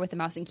controller or with a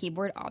mouse and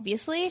keyboard,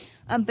 obviously,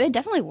 but it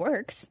definitely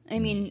works. I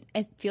mean,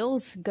 it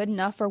feels good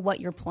enough for what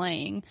you're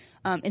playing.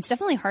 It's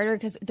definitely harder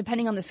because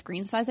depending on the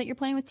screen size that you're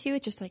playing with too,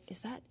 it's just like,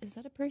 is that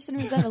a person or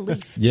is that a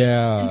leaf?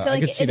 yeah, And so I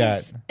like could see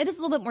that. it is a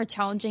little bit more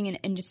challenging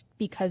and just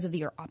because of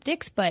your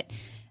optics, but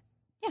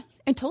yeah,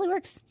 it totally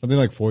works. Something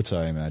like Forza,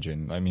 I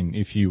imagine. I mean,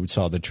 if you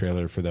saw the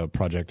trailer for the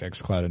Project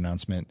xCloud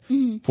announcement,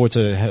 Mm-hmm.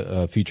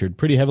 Forza featured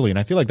pretty heavily, and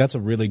I feel like that's a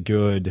really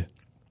good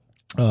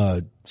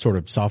sort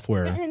of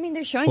software. I mean,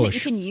 they're showing that you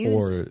push can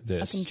for use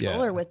this, a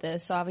controller yeah. with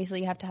this, so obviously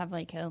you have to have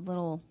like a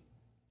little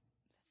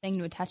thing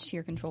to attach to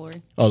your controller.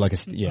 Oh, like a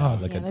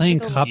Playing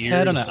like a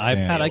Cuphead on an Gears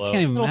iPad. I can't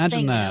even Little imagine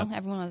thing, that. You know?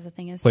 Everyone knows the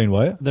thing is. playing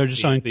what? They're just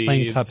Sea showing of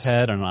playing Thieves.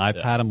 Cuphead on an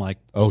iPad. I'm like,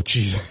 Oh,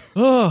 jeez.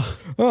 Oh,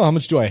 how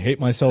much do I hate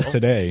myself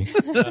today?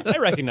 I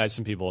recognize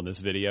some people in this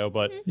video,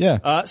 but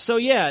Yeah. So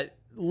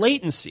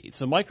latency.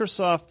 So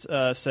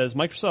Microsoft says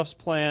Microsoft's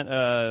plan.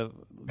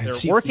 They're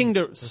working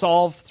to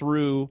solve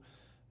through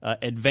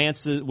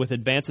advances in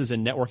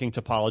networking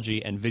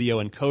topology and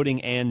video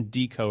encoding and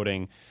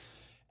decoding.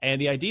 And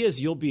the idea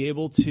is you'll be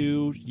able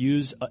to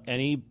use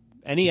any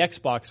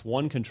Xbox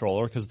One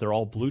controller because they're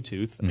all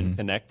Bluetooth and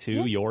connect to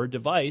your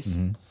device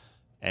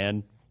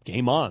and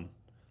game on.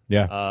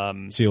 Yeah.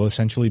 So you'll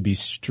essentially be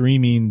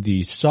streaming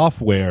the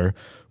software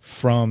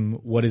from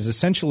what is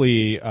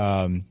essentially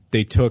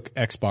they took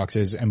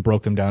Xboxes and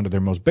broke them down to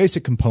their most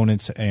basic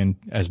components and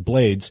as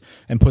blades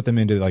and put them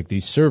into like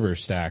these server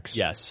stacks.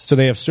 Yes. So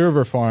they have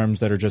server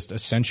farms that are just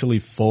essentially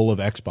full of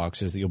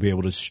Xboxes that you'll be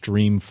able to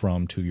stream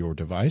from to your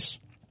device.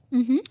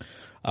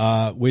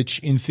 Which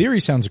in theory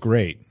sounds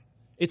great.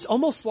 It's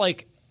almost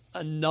like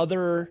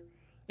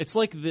it's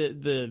like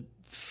the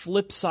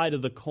flip side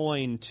of the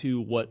coin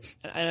to what,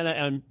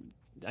 and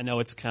I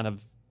know it's kind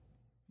of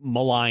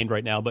maligned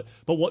right now, but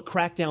what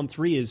Crackdown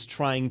 3 is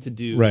trying to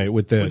do, Right,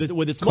 with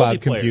its cloud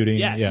multiplayer. computing,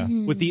 yes, yeah.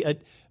 with the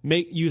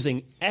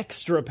using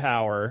extra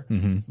power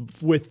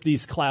with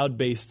these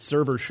cloud-based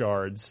server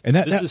shards, And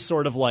this is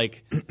sort of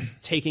like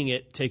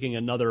taking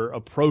another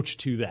approach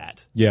to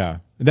that. Yeah.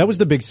 That was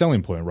the big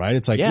selling point, right?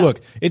 It's like,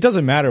 look, it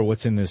doesn't matter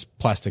what's in this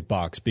plastic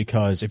box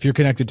because if you're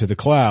connected to the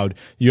cloud,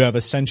 you have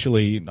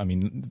essentially, I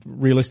mean,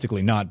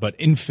 realistically not, but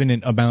infinite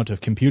amount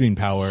of computing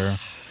power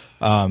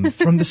from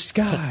the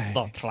sky.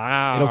 The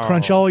cloud. It'll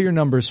crunch all your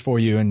numbers for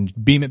you and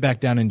beam it back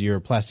down into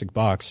your plastic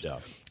box.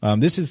 Yeah.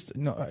 This is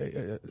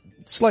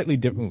slightly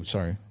different.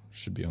 Sorry.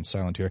 Should be on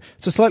silent here.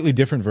 It's a slightly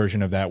different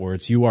version of that where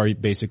you are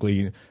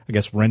basically, I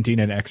guess, renting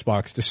an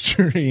Xbox to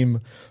stream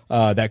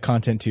that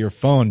content to your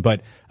phone.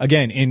 But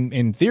again,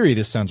 in theory,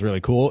 this sounds really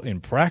cool. In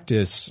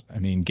practice, I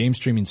mean, game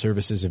streaming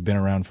services have been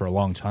around for a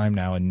long time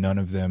now and none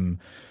of them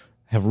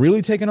have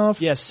really taken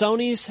off. Yeah,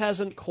 Sony's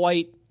hasn't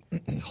quite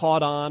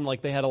caught on.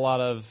 Like they had a lot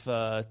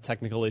of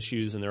technical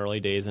issues in the early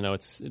days. I know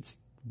it's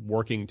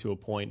working to a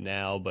point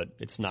now, but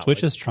it's not.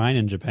 Switch is trying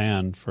in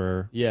Japan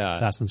for Yeah.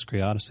 Assassin's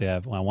Creed Odyssey. I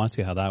want to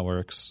see how that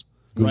works.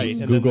 right.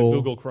 And then the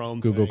Google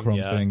Chrome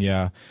thing.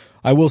 Yeah.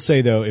 I will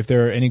say though, if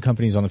there are any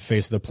companies on the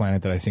face of the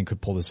planet that I think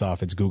could pull this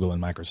off, it's Google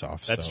and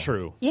Microsoft. That's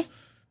true. Yeah.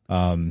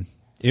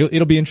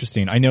 It'll be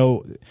interesting. I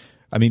know,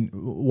 I mean,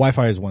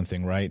 Wi-Fi is one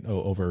thing, right?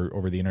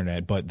 Over the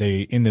internet, but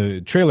in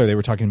the trailer, they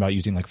were talking about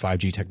using like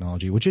 5G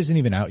technology, which isn't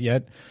even out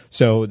yet.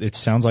 So it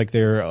sounds like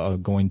they're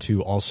going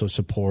to also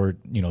support,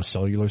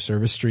 cellular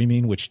service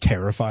streaming, which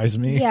terrifies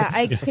me. Yeah,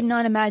 I could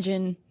not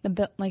imagine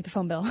the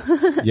phone bill.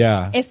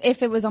 Yeah.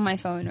 If it was on my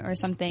phone or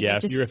something. Yeah,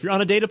 if you're on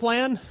a data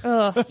plan,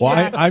 Well,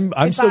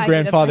 I'm still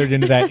Goodbye, grandfathered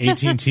into that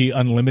AT&T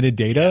unlimited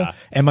data,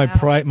 and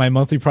my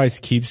monthly price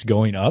keeps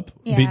going up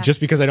just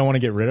because I don't want to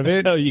get rid of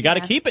it. no, you got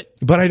to keep it.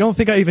 But I don't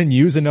think I even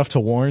use enough to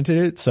warrant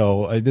it,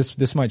 so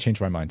this might change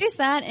my mind. There's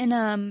that, and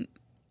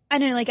I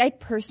don't know, like I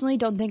personally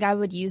don't think I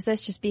would use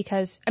this just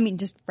because, I mean,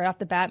 just right off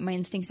the bat, my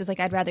instincts is like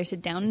I'd rather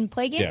sit down and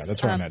play games. Yeah,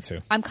 that's where I'm at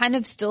too. I'm kind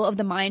of still of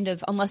the mind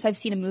of unless I've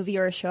seen a movie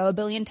or a show a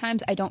billion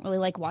times, I don't really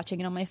like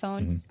watching it on my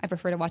phone. I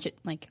prefer to watch it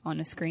like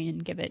on a screen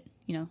and give it,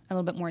 a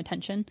little bit more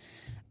attention.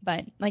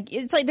 But like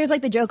it's like there's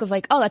like the joke of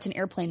like, oh, that's an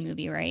airplane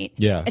movie, right?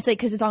 Yeah. It's like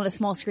because it's on a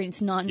small screen,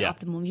 it's not an Yeah.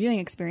 optimal viewing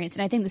experience,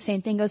 and I think the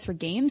same thing goes for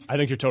games. I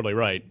think you're totally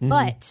right.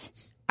 But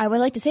I would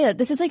like to say that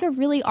this is like a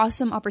really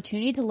awesome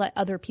opportunity to let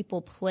other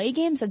people play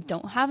games that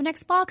don't have an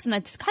Xbox. And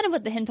that's kind of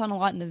what they hint on a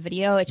lot in the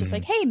video. It's just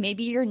like, hey,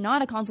 maybe you're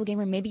not a console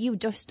gamer. Maybe you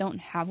just don't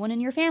have one in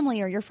your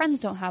family or your friends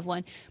don't have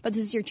one. But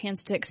this is your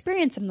chance to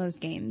experience some of those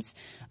games.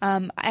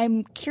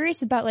 I'm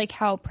curious about like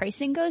how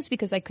pricing goes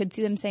because I could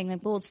see them saying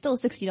like, well, it's still a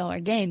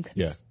 $60 game because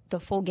it's the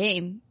full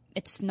game.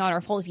 It's not our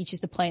fault if you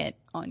choose to play it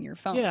on your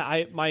phone.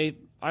 Yeah,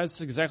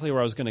 that's exactly where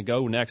I was going to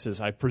go next. Is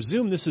I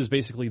presume this is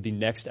basically the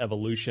next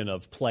evolution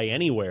of Play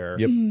Anywhere.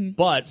 Yep.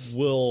 But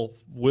will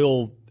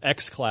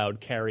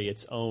xCloud carry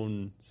its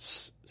own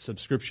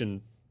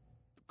subscription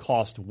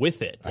cost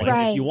with it? Like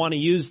Right. if you want to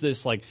use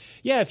this, like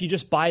if you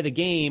just buy the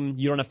game,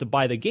 you don't have to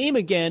buy the game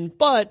again.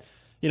 But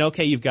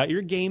okay, you've got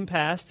your Game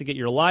Pass to get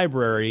your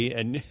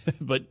library,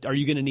 but are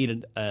you going to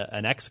need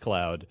an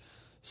xCloud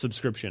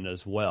subscription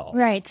as well?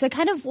 Right. So I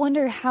kind of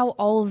wonder how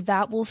all of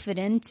that will fit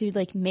in to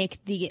like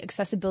make the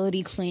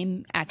accessibility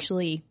claim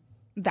actually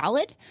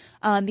valid.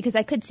 Because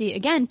I could see,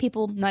 again,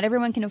 not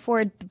everyone can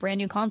afford the brand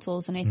new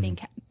consoles. And I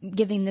think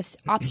giving this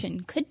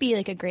option could be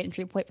like a great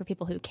entry point for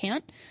people who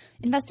can't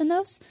invest in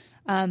those.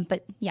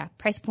 But yeah,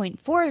 price point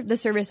for the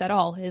service at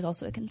all is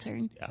also a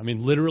concern. I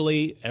mean,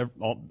 literally,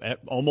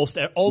 almost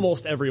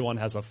everyone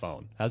has a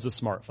phone, has a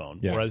smartphone,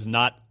 whereas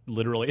not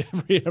literally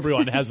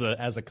everyone has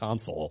a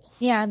console.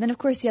 Yeah. And then of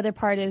course the other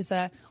part is,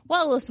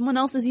 well, if someone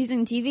else is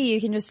using TV, you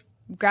can just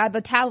grab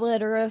a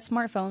tablet or a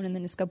smartphone and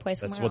then just go play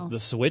somewhere That's what else. the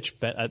Switch.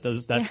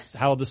 That's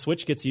how the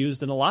Switch gets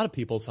used in a lot of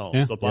people's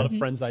homes. Yeah. A lot of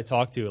friends I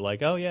talk to are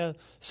like, "Oh yeah,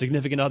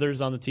 significant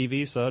others on the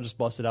TV, so I just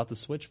busted out the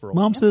Switch for a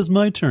while." Mom says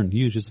my turn.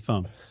 You use the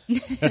phone.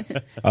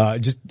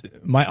 Just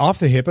my off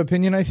the hip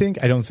opinion, I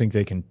don't think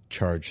they can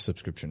charge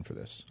subscription for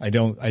this. I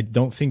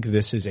don't think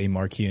this is a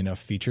marquee enough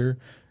feature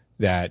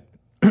that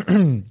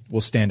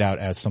will stand out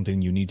as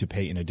something you need to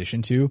pay in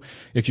addition to.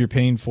 If you're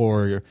paying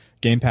for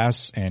Game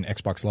Pass and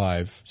Xbox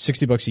Live,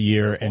 $60 a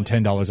year and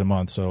 $10 a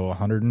month, so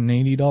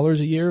 $180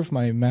 a year if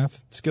my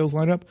math skills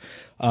line up,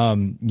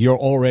 you're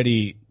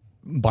already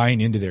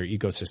buying into their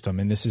ecosystem,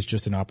 and this is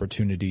just an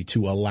opportunity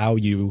to allow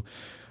you.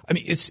 I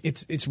mean,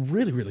 it's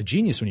really, really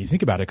genius when you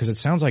think about it, because it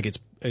sounds like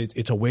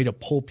it's a way to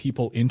pull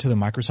people into the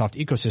Microsoft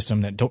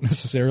ecosystem that don't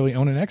necessarily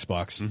own an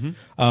Xbox.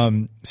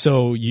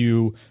 So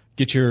you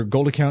get your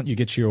Gold account, you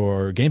get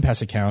your Game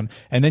Pass account,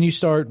 and then you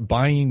start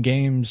buying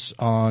games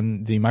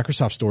on the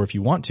Microsoft Store if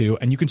you want to,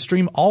 and you can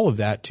stream all of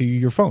that to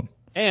your phone.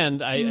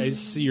 And I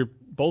see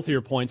both of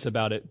your points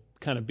about it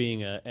kind of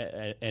being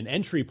an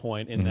entry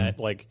point in that,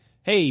 like,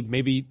 hey,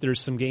 maybe there's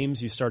some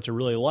games you start to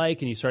really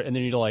like, and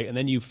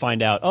then you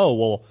find out, oh,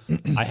 well,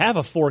 I have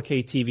a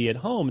 4K TV at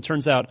home. It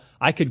turns out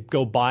I could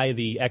go buy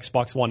the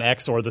Xbox One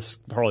X or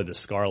probably the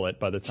Scarlet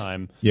by the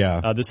time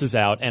this is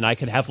out, and I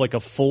could have like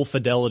a full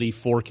fidelity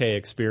 4K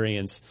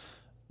experience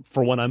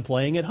for when I'm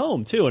playing at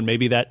home too. And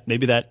maybe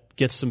that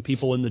gets some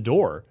people in the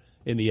door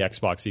in the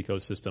Xbox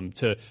ecosystem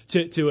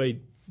to a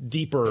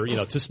deeper,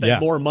 to spend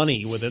more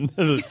money within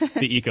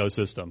the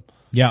ecosystem.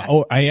 Yeah.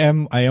 Oh, I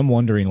am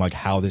wondering like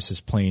how this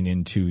is playing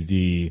into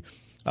the,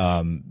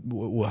 God,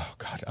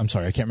 I'm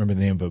sorry, I can't remember the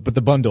name of it, but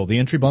the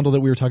entry bundle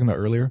that we were talking about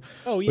earlier.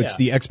 Oh, yeah. It's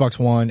the Xbox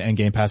One and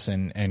Game Pass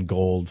and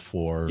Gold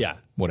for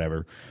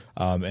whatever.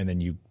 And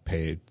then you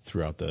pay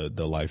throughout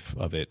the life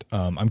of it.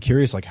 I'm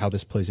curious like how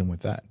this plays in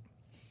with that.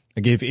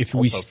 Like if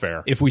we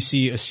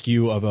see a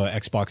SKU of a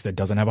Xbox that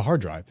doesn't have a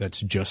hard drive, that's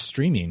just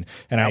streaming,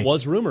 and that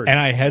was rumored, and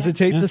I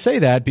hesitate to say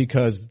that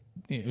because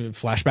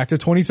flashback to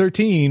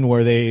 2013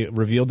 where they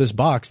revealed this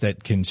box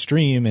that can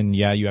stream, and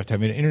you have to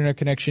have an internet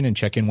connection and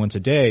check in once a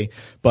day,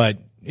 but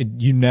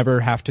you never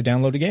have to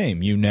download a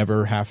game. You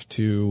never have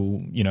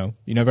to, you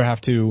never have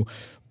to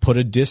put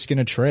a disc in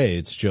a tray.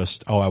 It's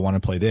just, I want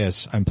to play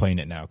this. I'm playing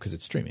it now because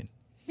it's streaming.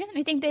 Yeah, and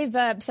I think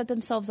they've set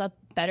themselves up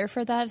better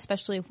for that,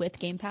 especially with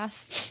Game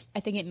Pass. I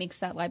think it makes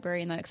that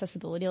library and that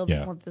accessibility a little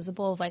bit more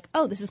visible of like,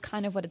 oh, this is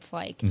kind of what it's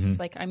like. It's just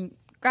like I'm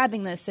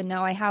grabbing this and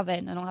now I have it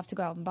and I don't have to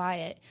go out and buy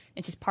it.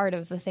 It's just part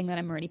of the thing that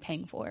I'm already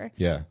paying for.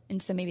 Yeah.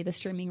 And so maybe the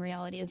streaming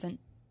reality isn't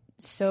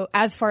so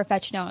as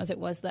far-fetched now as it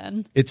was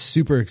then. It's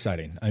super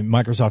exciting.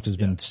 Microsoft has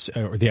been,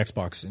 or the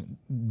Xbox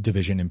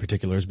division in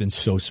particular, has been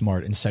so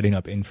smart in setting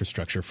up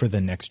infrastructure for the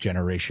next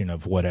generation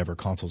of whatever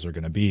consoles are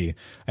going to be.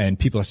 And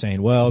people are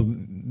saying, well,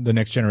 the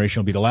next generation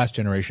will be the last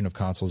generation of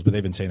consoles, but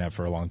they've been saying that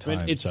for a long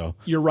time.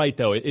 You're right,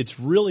 though. It's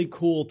really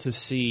cool to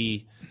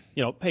see,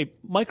 hey,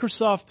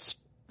 Microsoft's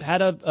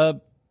had a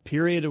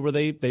period where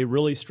they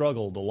really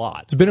struggled a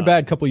lot. It's been a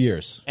bad couple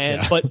years.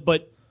 And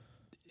but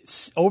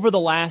over the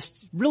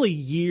last really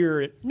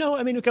year,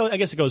 I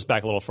guess it goes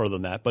back a little further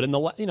than that. But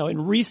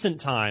in recent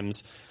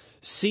times,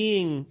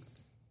 seeing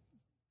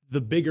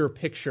the bigger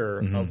picture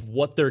of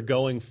what they're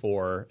going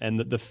for and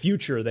the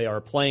future they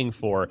are playing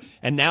for,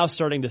 and now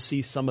starting to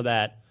see some of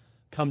that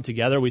come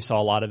together. We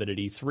saw a lot of it at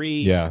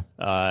E3. Yeah.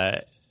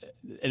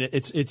 And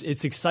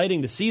it's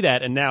exciting to see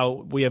that. And now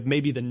we have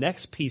maybe the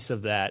next piece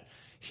of that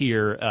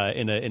here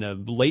in a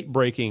late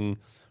breaking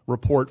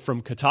report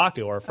from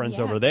Kotaku, our friends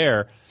over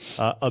there,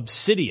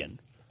 Obsidian.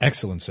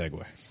 Excellent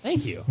segue.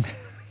 Thank you.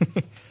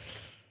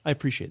 I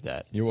appreciate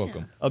that. You're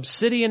welcome.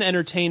 Obsidian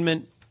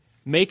Entertainment,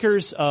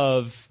 makers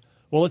of,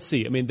 well, let's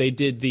see. I mean, they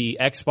did the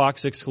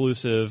Xbox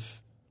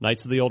exclusive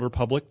Knights of the Old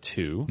Republic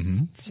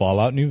 2.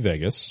 Fallout New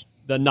Vegas.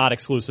 The not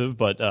exclusive,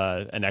 but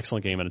an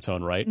excellent game in its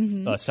own right.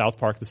 South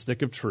Park, The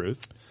Stick of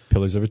Truth.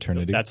 Pillars of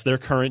Eternity. That's their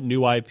current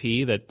new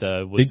IP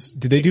that was.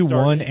 Did they do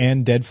one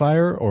and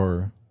Deadfire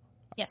or?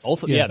 Yes.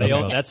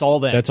 That's all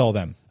them. That's all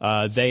them.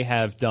 They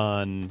have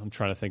done, I'm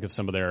trying to think of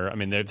some of their,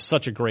 they have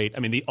such a great,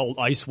 the old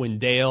Icewind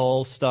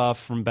Dale stuff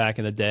from back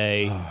in the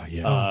day. Oh,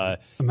 yeah.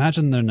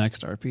 Imagine their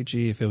next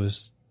RPG if it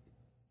was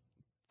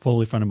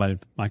fully funded by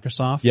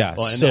Microsoft. Yeah.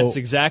 Well, and that's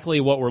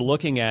exactly what we're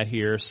looking at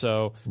here.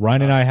 So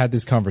Ryan and I had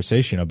this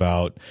conversation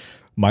about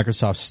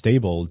Microsoft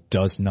stable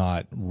does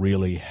not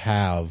really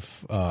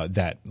have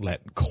that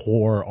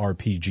core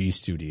RPG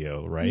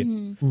studio, right?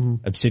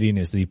 Obsidian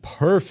is the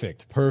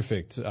perfect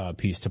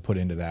piece to put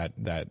into that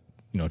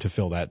to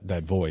fill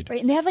that void. Right,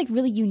 and they have like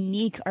really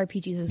unique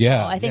RPGs as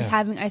well. I think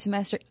having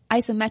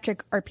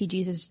isometric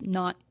RPGs is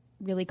not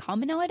really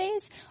common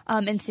nowadays.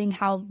 And seeing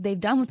how they've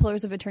done with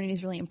Pillars of Eternity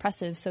is really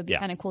impressive. So it'd be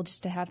kind of cool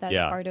just to have that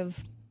as part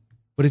of.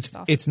 But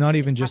it's not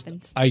even just.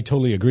 Happens. I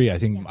totally agree. I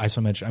think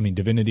isometric.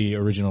 Divinity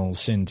Original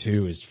Sin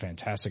 2 is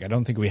fantastic. I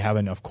don't think we have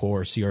enough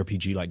core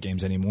CRPG like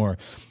games anymore.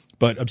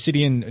 But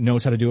Obsidian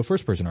knows how to do a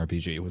first-person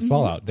RPG with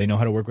Fallout. They know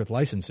how to work with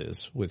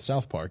licenses with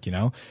South Park.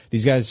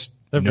 These guys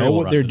know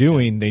what they're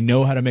doing. They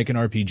know how to make an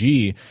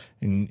RPG,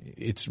 and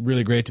it's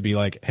really great to be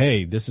like,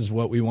 hey, this is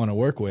what we want to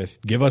work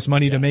with. Give us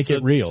money to make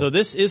it real. So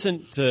this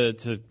isn't we're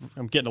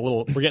getting a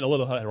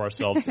little ahead of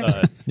ourselves.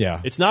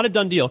 Yeah. It's not a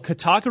done deal.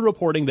 Kotaku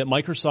reporting that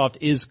Microsoft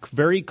is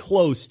very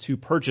close to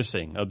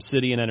purchasing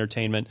Obsidian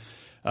Entertainment.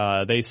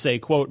 They say,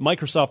 quote,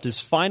 Microsoft is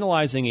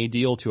finalizing a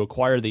deal to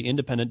acquire the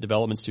independent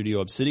development studio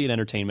Obsidian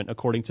Entertainment,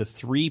 according to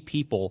 3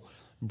 people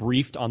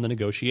briefed on the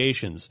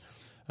negotiations.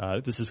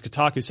 This is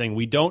Kotaku saying,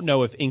 we don't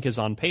know if ink is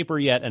on paper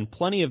yet, and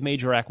plenty of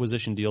major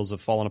acquisition deals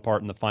have fallen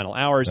apart in the final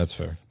hours. That's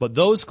fair. But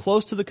those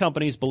close to the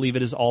companies believe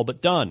it is all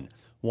but done.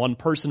 One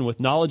person with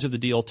knowledge of the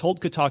deal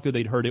told Kotaku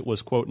they'd heard it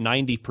was, quote,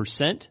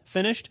 90%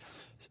 finished.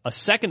 A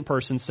second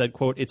person said,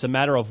 quote, it's a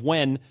matter of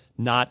when,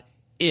 not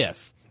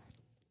if.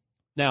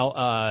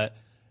 Now,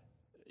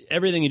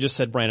 everything you just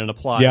said, Brandon,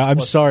 applies. Yeah, I'm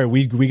sorry.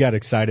 We got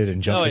excited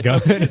and jumped the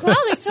gun.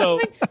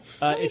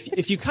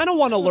 If you kind of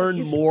want to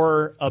learn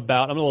more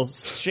about, I'm a little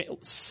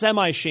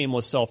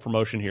semi-shameless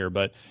self-promotion here,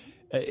 but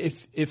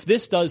if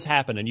this does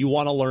happen and you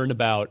want to learn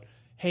about,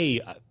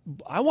 hey,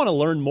 I want to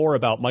learn more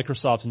about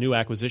Microsoft's new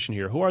acquisition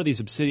here. Who are these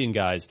Obsidian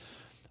guys?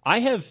 I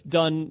have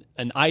done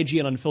an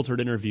IGN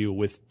Unfiltered interview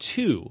with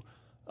 2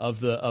 of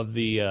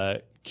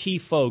the key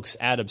folks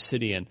at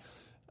Obsidian.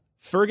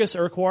 Fergus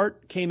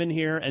Urquhart came in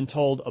here and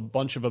told a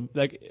bunch of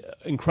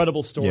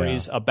incredible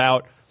stories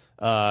about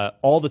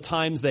all the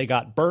times they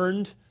got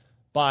burned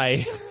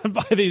by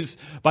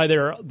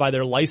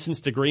their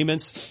licensed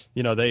agreements.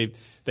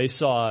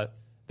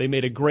 They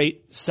made a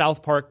great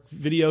South Park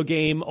video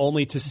game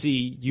only to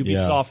see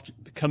Ubisoft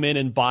come in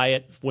and buy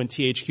it when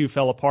THQ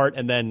fell apart,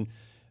 and then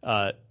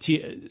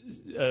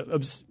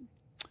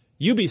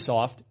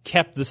Ubisoft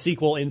kept the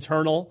sequel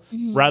internal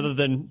rather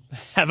than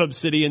have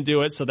Obsidian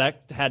do it, so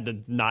that had to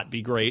not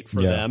be great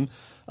for them.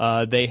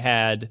 They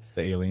had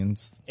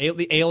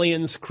the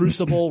Aliens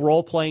Crucible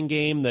role-playing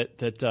game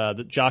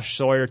that Josh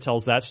Sawyer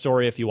tells that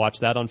story, if you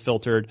watch that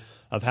Unfiltered,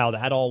 of how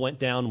that all went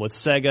down with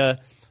Sega.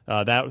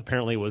 That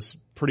apparently was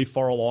pretty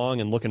far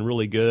along and looking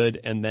really good.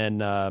 And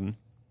then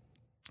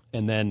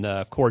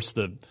of course,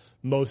 the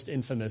most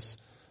infamous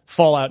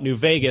Fallout New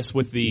Vegas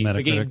with the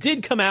game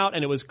did come out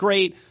and it was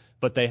great,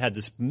 but they had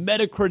this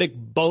Metacritic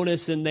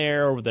bonus in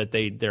there that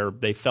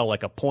they fell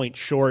like a point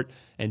short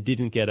and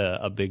didn't get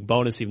a big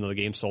bonus, even though the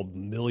game sold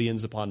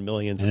millions upon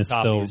millions of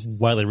copies. And it's still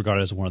widely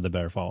regarded as one of the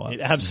better Fallouts.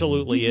 It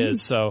absolutely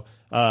is. So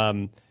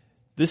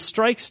this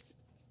strikes,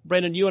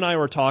 Brandon, you and I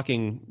were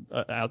talking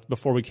out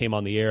before we came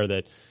on the air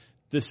that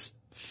this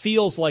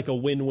feels like a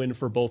win-win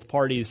for both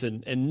parties,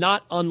 and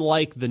not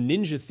unlike the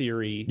Ninja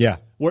Theory. Yeah.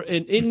 Where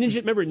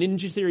remember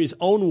Ninja Theory's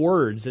own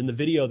words in the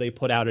video they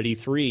put out at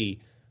E3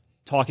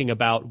 talking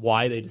about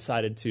why they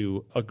decided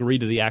to agree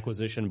to the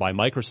acquisition by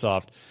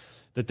Microsoft,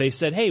 that they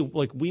said, hey,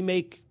 like, we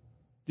make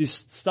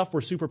this stuff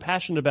we're super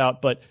passionate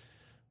about, but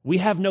we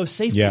have no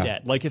safety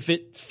net. Like, if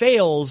it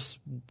fails,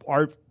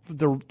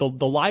 the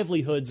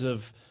livelihoods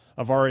of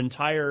our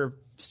entire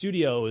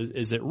studio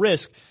is at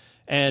risk.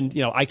 And,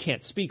 I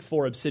can't speak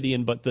for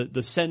Obsidian, but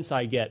the sense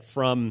I get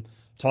from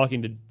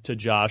talking to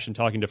Josh and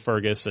talking to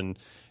Fergus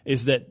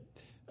is that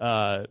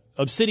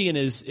Obsidian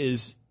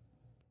is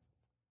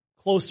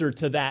closer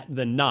to that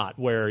than not,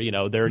 where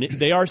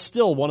they are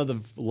still one of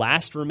the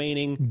last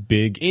remaining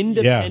big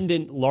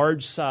independent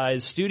large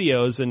size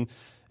studios, and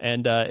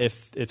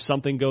if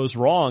something goes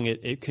wrong,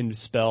 it can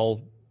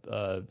spell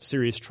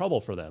serious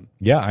trouble for them.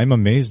 Yeah, I'm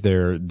amazed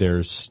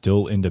they're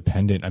still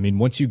independent. I mean,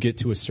 once you get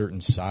to a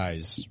certain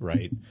size,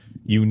 right,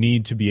 you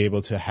need to be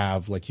able to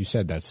have, like you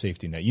said, that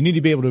safety net. You need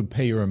to be able to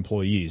pay your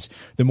employees.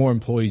 The more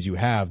employees you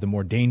have, the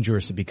more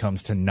dangerous it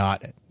becomes to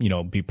not,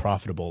 be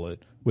profitable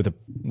with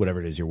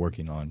whatever it is you're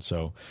working on.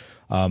 So,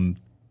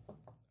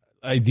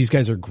 these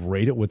guys are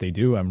great at what they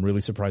do. I'm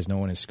really surprised no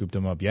one has scooped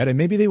them up yet. And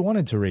maybe they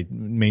wanted to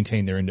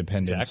maintain their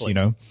independence, exactly.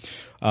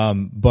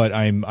 But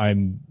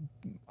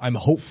I'm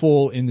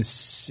hopeful in the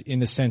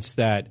sense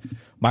that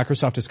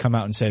Microsoft has come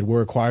out and said,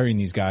 we're acquiring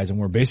these guys and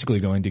we're basically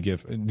going to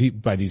give,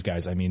 by these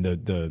guys, I mean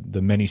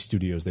the many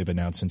studios they've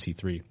announced since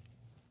E3,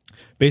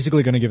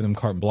 basically going to give them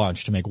carte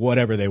blanche to make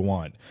whatever they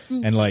want.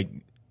 And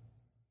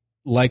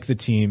like the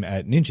team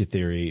at Ninja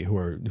Theory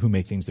who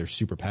make things they're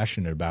super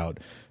passionate about,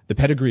 the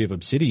pedigree of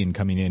Obsidian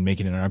coming in,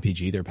 making an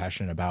RPG they're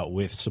passionate about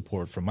with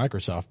support from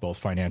Microsoft, both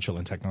financial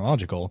and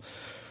technological.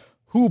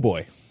 Hoo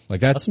boy. Like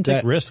that's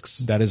take risks.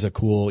 That is a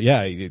cool,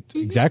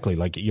 exactly.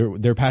 Like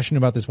they're passionate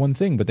about this one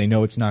thing, but they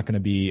know it's not going to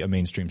be a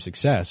mainstream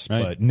success.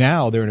 Right. But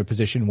now they're in a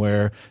position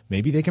where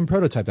maybe they can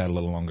prototype that a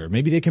little longer.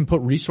 Maybe they can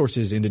put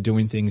resources into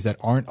doing things that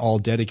aren't all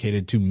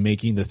dedicated to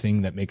making the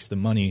thing that makes the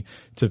money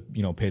to,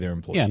 pay their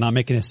employees. Yeah, not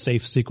making a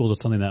safe sequel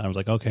to something that I was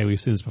like, okay,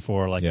 we've seen this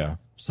before. Like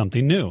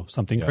something new,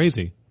 something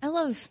crazy. I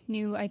love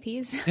new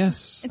IPs.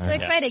 Yes. It's so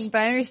exciting,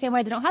 but I understand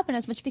why they don't happen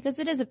as much because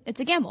it's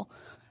a gamble.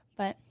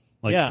 But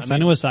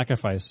Senua's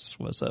Sacrifice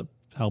was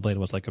Hellblade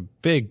was like a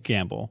big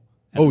gamble.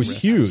 Oh, it was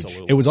huge.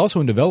 Absolutely. It was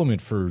also in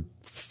development for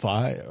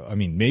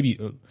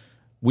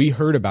we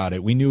heard about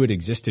it. We knew it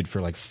existed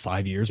for like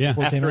 5 years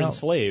before it came After out.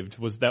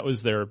 Enslaved that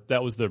was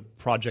the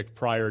project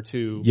prior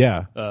to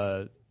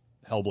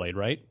Hellblade,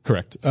 right?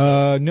 Correct.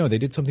 No, they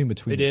did something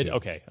between. They the did? two.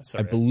 Okay.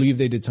 Sorry. I believe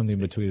they did something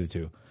between the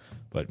two.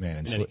 But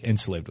man,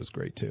 Enslaved was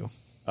great too.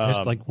 I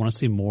just like want to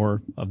see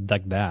more of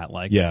like that.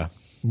 Like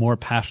more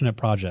passionate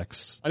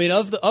projects. I mean,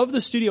 of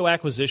the studio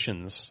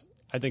acquisitions,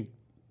 I think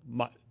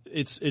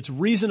it's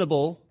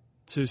reasonable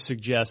to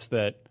suggest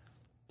that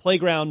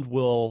Playground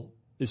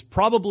is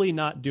probably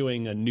not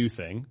doing a new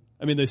thing.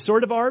 I mean, they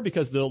sort of are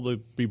because they'll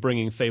be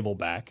bringing Fable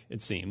back,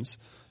 it seems.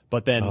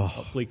 But then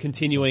hopefully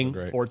continuing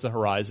Forza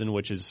Horizon,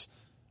 which is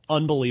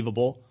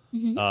unbelievable.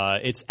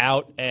 It's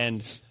out,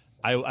 and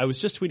I was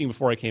just tweeting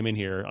before I came in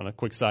here on a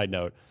quick side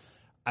note.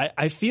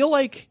 I feel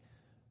like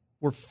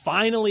we're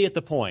finally at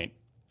the point.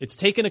 It's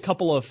taken a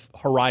couple of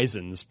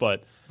Horizons,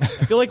 but I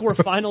feel like we're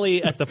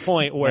finally at the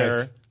point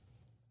where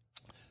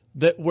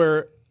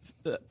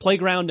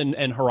Playground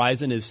and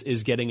Horizon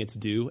is getting its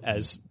due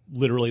as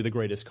literally the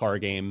greatest car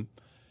game,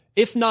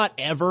 if not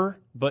ever,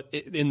 but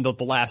in the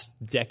last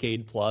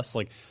decade plus.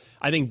 Like,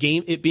 I think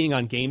it being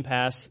on Game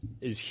Pass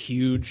is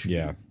huge.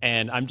 Yeah.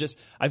 And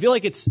I feel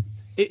like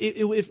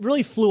it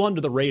really flew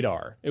under the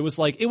radar. It was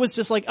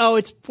just like, oh,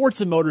 it's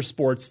Forza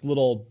Motorsport's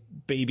little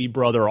baby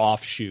brother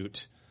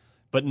offshoot.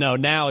 But no,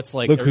 now it's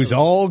like, look who's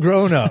all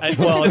grown up.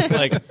 Well, it's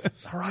like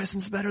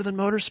Horizon's better than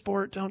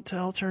Motorsport. Don't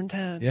tell. Turn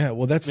 10. Yeah,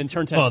 well, that's. I mean,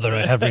 Turn 10. Father,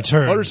 I have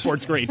returned.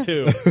 Motorsport's great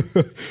too.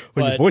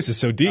 Well, your voice is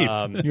so deep.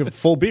 You have a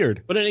full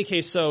beard. But in any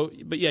case,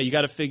 but yeah, you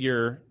got to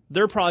figure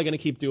they're probably going to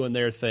keep doing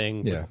their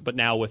thing. Yeah. But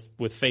now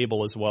with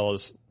Fable as well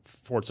as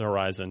Forza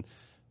Horizon,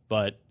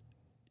 but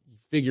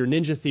figure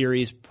Ninja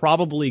Theory's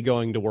probably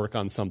going to work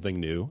on something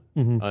new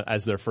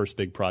as their first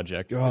big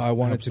project. Oh, I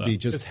want it to be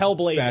just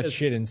Hellblade,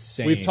 batshit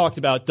insane. We've talked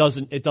about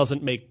it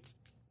doesn't make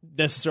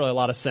necessarily a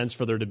lot of sense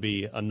for there to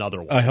be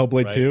another one.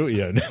 Hellblade 2?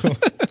 Yeah, no.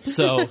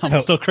 So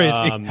I'm still crazy.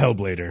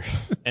 Hellblader.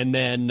 And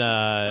then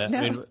I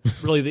mean,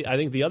 really, I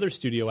think the other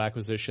studio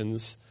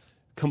acquisitions,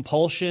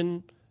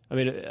 Compulsion. I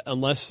mean,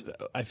 unless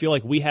I feel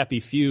like We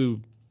Happy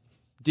Few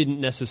didn't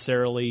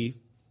necessarily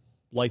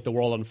light the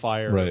world on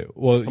fire, right?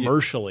 Well,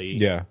 commercially,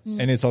 yeah,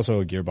 and it's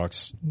also a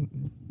Gearbox,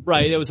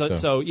 right? It was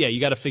so yeah.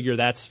 You got to figure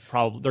that's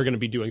probably they're going to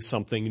be doing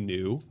something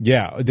new.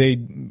 Yeah,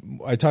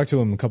 I talked to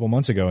them a couple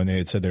months ago, and they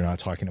had said they're not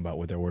talking about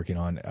what they're working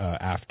on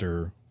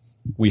after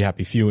We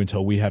Happy Few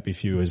until We Happy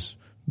Few is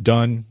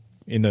done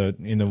in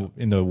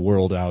the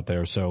world out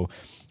there. So.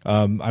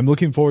 I'm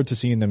looking forward to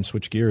seeing them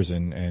switch gears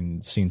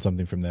and seeing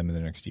something from them in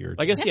the next year.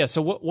 I guess, yeah.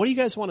 So what do you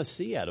guys want to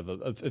see out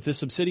of if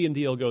this Obsidian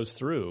deal goes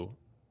through?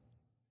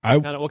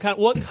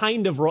 What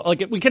kind of role?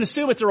 Like, we can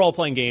assume it's a role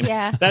playing game.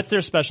 Yeah, that's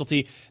their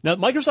specialty. Now,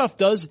 Microsoft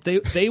does.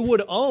 They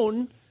would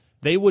own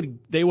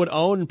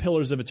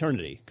Pillars of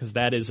Eternity because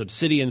that is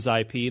Obsidian's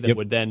IP. That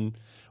would then,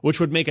 which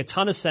would make a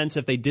ton of sense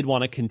if they did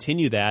want to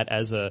continue that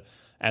as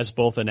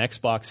both an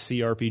Xbox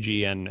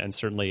CRPG and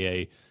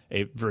certainly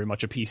a very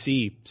much a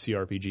PC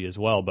CRPG as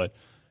well. But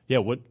yeah,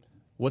 where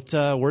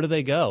do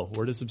they go?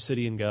 Where does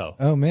Obsidian go?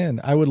 Oh man,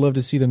 I would love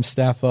to see them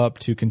staff up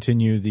to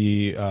continue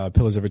the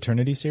Pillars of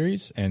Eternity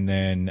series, and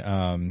then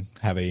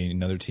have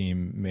another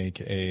team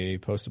make a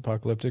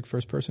post-apocalyptic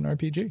first-person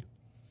RPG.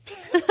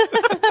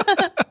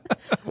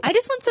 I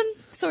just want some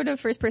sort of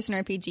first-person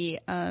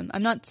RPG.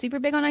 I'm not super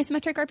big on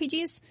isometric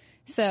RPGs,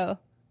 so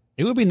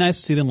it would be nice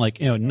to see them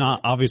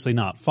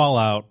not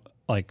Fallout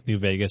like New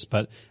Vegas,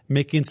 but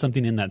making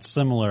something in that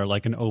similar,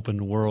 like an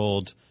open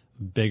world,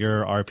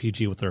 bigger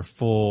RPG with their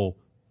full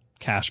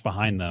cash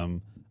behind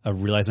them,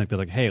 of realizing they're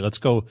like, hey, let's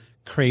go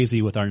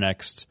crazy with our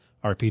next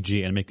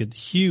RPG and make it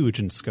huge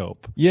in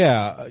scope.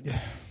 Yeah.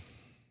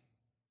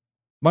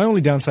 My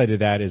only downside to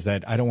that is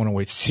that I don't want to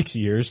wait 6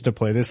 years to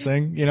play this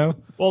thing, you know?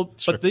 Well,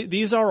 sure. But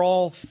these are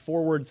all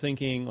forward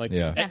thinking,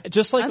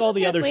 just like all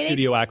the other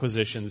studio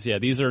acquisitions. Yeah,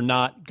 these are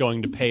not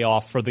going to pay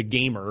off for the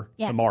gamer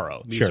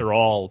tomorrow. These are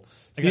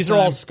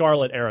all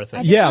Scarlet era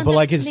things. Yeah, but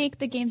like make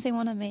the games they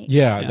want to make.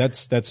 Yeah,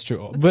 that's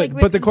true.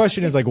 But the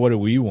question is like, what do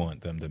we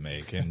want them to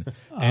make? And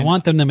I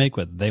want them to make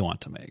what they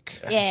want to make.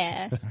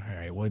 Yeah. All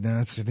right. Well,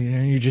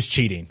 you're just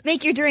cheating.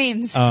 Make your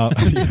dreams.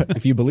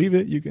 If you believe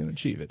it, you can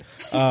achieve it.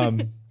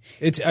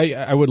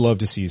 I would love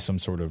to see some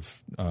sort of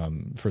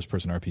first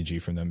person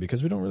RPG from them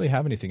because we don't really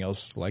have anything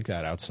else like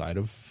that outside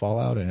of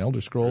Fallout and Elder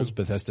Scrolls.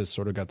 Bethesda's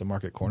sort of got the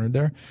market cornered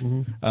there.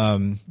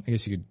 I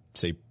guess you could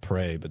say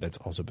Prey, but that's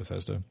also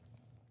Bethesda.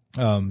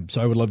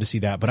 So I would love to see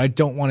that, but I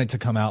don't want it to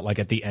come out like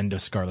at the end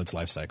of Scarlet's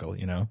life cycle,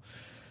 you know?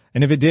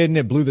 And if it did and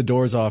it blew the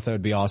doors off, that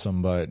would be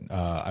awesome. But,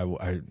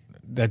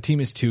 that team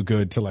is too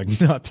good to like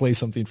not play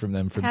something from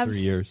them for 3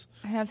 years.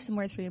 I have some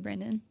words for you,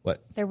 Brandon.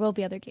 What? There will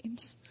be other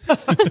games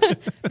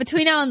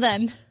between now and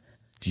then.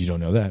 You don't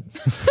know that.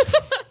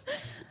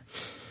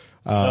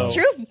 It's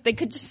true. They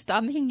could just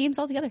stop making games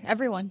altogether.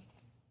 Everyone.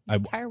 The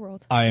entire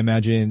world. I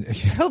imagine. I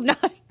hope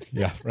not.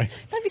 Yeah, right.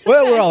 That'd be so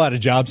well, bad. we're all out of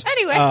jobs.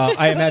 Anyway.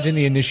 I imagine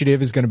the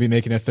initiative is going to be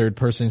making a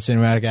third-person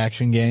cinematic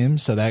action game,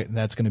 so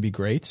that's going to be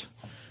great.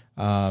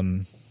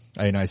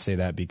 I say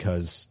that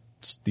because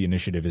the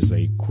initiative is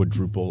a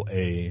quadruple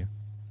A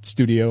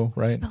studio,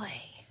 right?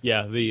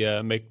 Yeah,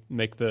 the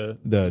make the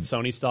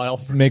Sony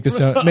style. Make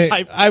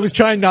the I was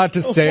trying not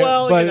to say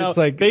well, it, but you know, it's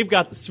like they've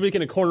got,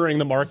 speaking of cornering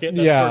the market,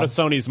 that's Yeah. sort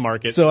of Sony's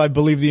market. So I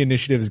believe the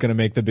initiative is going to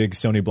make the big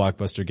Sony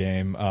blockbuster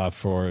game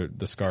for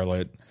the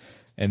Scarlet.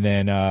 And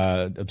then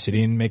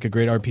Obsidian make a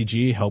great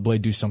RPG.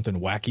 Hellblade do something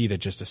wacky that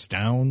just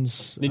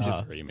astounds.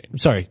 Ninja Theory, you mean?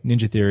 Sorry,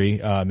 Ninja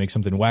Theory make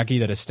something wacky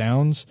that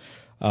astounds.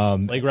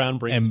 Playground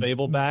brings and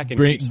Fable back and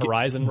keeps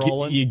Horizon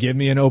rolling. You give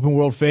me an open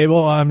world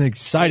Fable, I'm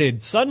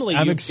excited. Suddenly,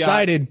 I'm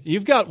excited.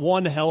 You've got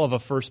one hell of a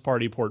first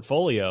party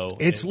portfolio.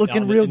 It's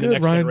looking real in the good,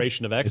 next Ryan.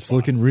 generation of Xbox. It's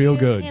looking real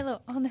good.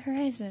 Halo on the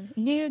horizon.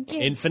 New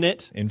games.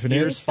 Infinite. Gears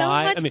There's so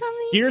 5. much I mean,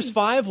 coming. Gears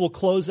 5 will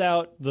close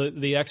out the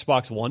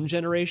Xbox One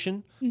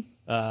generation,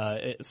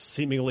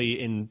 seemingly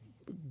in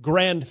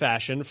grand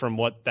fashion from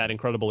what that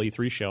incredible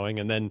E3 showing,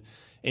 and then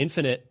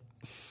Infinite.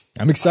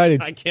 I'm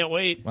excited. I can't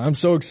wait. I'm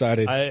so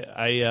excited.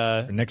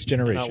 I next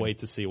generation. cannot wait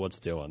to see what's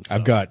doing. So.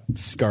 I've got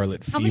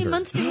Scarlet Fever. How many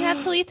months do we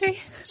have till E3?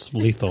 It's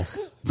lethal.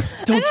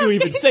 Don't you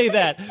even say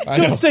that.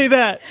 Don't say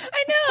that.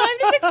 I know. I'm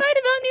just excited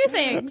about new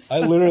things. I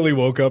literally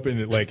woke up at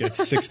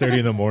 6:30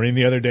 in the morning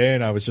the other day,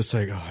 and I was just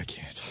like, "Oh, I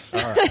can't." All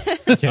right.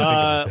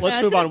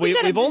 Let's move so on. we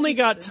got a We've only busy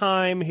got schedule.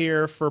 time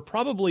here for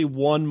probably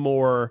one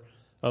more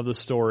of the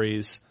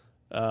stories.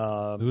 It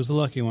was a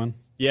lucky one.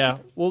 Yeah,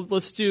 well,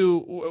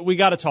 we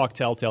got to talk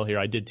Telltale here.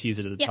 I did tease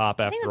it at the top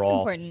I think after that's all.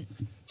 important.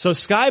 So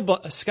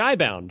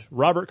Skybound,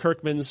 Robert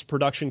Kirkman's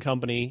production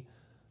company,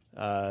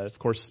 of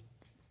course,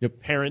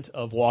 parent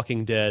of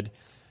Walking Dead,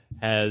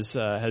 has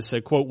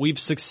said, quote, "We've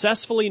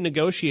successfully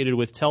negotiated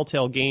with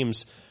Telltale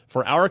Games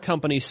for our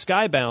company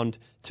Skybound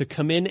to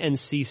come in and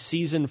see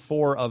season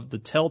 4 of the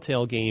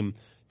Telltale game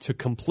to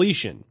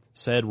completion,"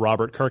 said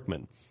Robert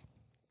Kirkman.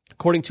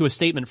 According to a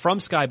statement from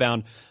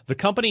Skybound, the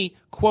company,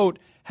 quote,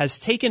 "has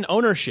taken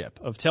ownership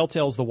of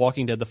Telltale's The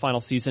Walking Dead, the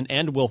final season,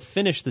 and will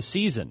finish the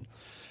season.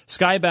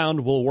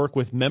 Skybound will work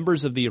with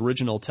members of the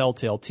original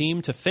Telltale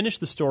team to finish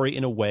the story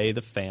in a way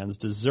the fans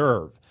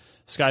deserve.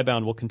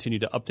 Skybound will continue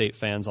to update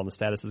fans on the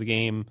status of the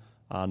game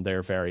on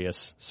their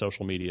various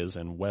social medias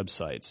and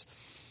websites."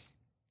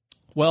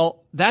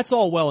 Well, that's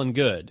all well and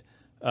good,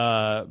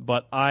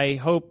 but I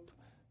hope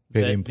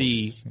that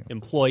the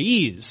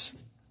employees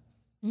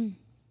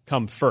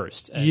come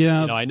first. And,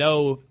 Yeah. you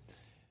know,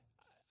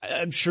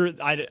 I'm sure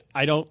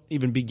I don't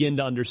even begin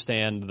to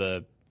understand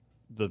the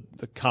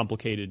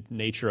complicated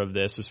nature of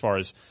this, as far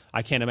as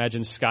I can't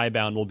imagine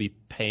Skybound will be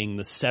paying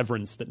the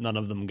severance that none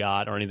of them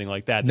got or anything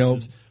like that. No.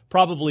 This is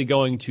probably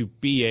going to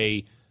be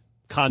a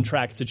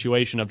contract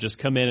situation of just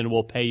come in and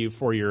we'll pay you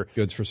for your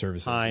Goods for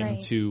services. time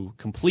Right. to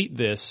complete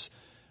this,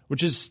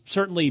 which is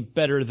certainly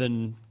better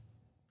than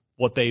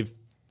what the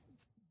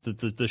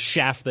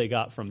shaft they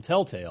got from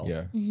Telltale.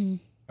 Yeah. Mm-hmm.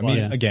 I mean,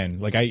 Yeah. again,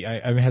 like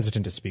I'm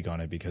hesitant to speak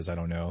on it because I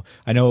don't know.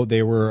 I know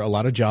there were a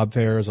lot of job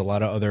fairs, a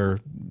lot of other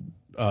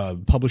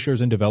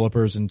publishers and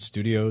developers and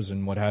studios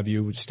and what have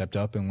you stepped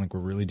up and like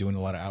we're really doing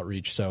a lot of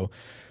outreach. So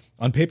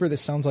on paper,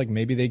 this sounds like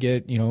maybe they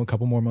get, a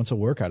couple more months of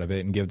work out of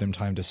it and give them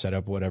time to set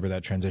up whatever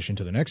that transition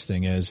to the next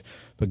thing is.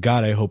 But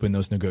God, I hope in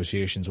those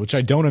negotiations, which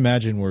I don't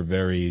imagine were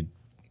very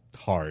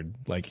hard.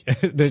 Like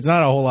there's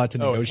not a whole lot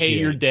to Oh, negotiate. hey,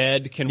 you're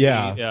dead. Can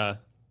Yeah. we? Yeah.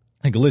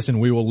 Like, listen,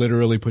 we will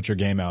literally put your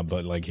game out,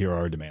 but like, here are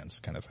our demands,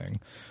 kind of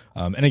thing.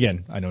 And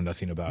again, I know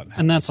nothing about how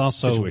And that's these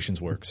also situations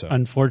work. So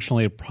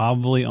unfortunately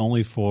probably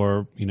only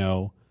for,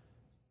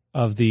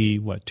 of the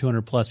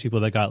 200 plus people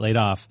that got laid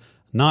off,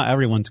 not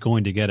everyone's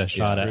going to get a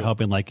shot at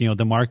helping,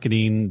 the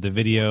marketing, the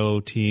video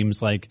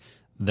teams,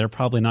 they're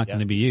probably not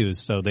going to be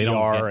used. So they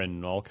VR don't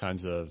and all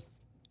kinds of,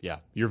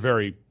 you're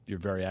very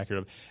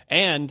accurate.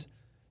 And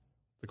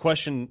the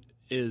question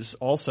is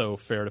also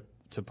fair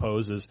to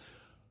pose is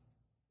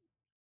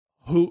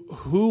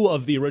who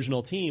of the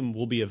original team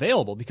will be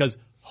available? Because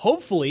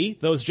hopefully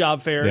those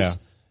job fairs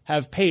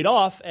have paid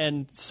off,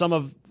 and some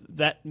of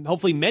that,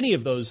 hopefully many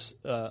of those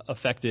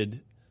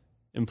affected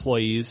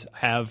employees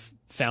have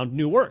found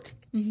new work.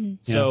 Mm-hmm.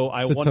 So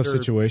I It's a wonder, tough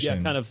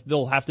situation.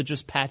 they'll have to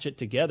just patch it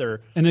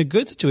together. In a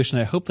good situation,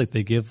 I hope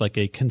they give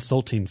a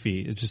consulting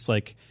fee. It's just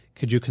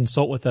could you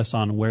consult with us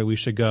on where we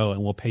should go,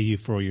 and we'll pay you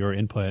for your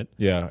input.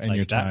 yeah, and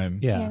your that. time.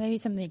 Yeah. Maybe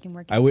something you can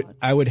work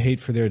I would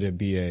hate for there to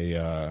be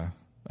a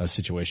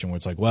situation where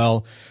it's like,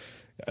 well,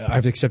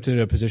 I've accepted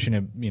a position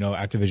at,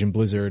 Activision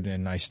Blizzard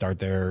and I start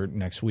there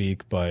next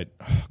week, but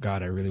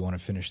God, I really want to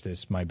finish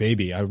this, my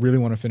baby. I really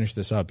want to finish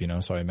this up,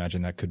 so I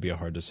imagine that could be a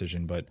hard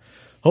decision, but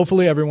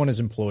hopefully everyone is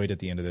employed at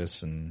the end of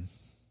this and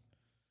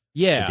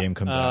the game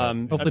comes out.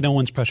 Hopefully no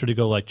one's pressured to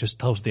go just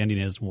tell us what the ending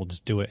is and we'll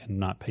just do it and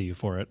not pay you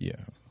for it. Yeah.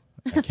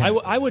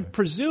 I would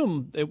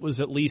presume it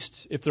was at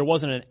least, if there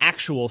wasn't an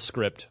actual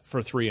script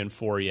for 3 and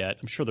 4 yet,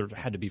 I'm sure there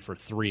had to be for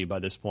 3 by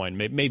this point,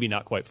 maybe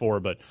not quite 4,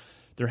 but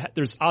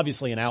there's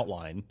obviously an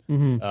outline.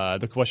 Mm-hmm.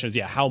 The question is,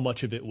 how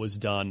much of it was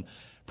done?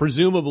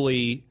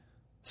 Presumably,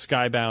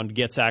 Skybound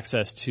gets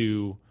access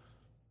to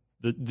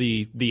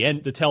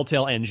the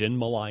Telltale engine,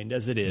 maligned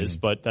as it is,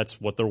 but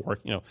that's what they're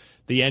working.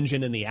 The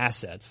engine and the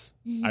assets.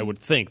 I would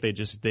think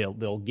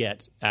they'll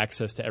get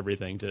access to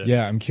everything to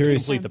I'm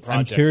curious. complete the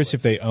project. I'm curious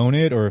if they own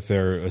it or if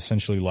they're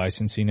essentially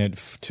licensing it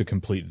to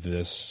complete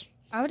this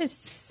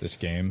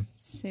game.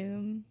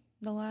 Assume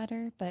the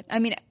latter, but I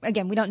mean,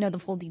 again, we don't know the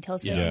full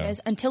details of what it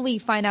is. Until we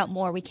find out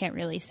more, we can't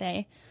really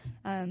say.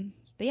 But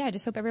yeah, I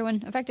just hope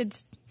everyone affected.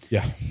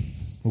 Yeah.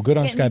 Well, good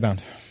on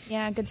Skybound.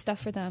 Yeah, good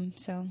stuff for them.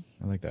 So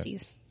I like that.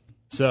 Geez.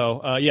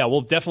 So,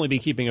 we'll definitely be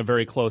keeping a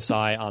very close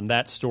eye on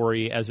that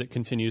story as it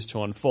continues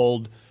to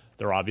unfold.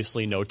 There are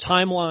obviously no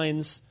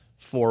timelines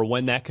for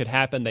when that could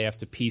happen. They have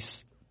to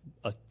piece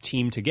a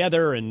team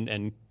together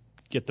and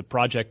get the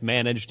project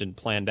managed and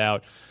planned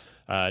out.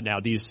 Now,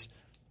 these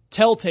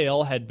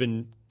Telltale had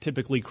been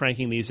typically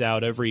cranking these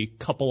out every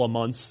couple of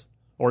months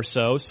or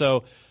so.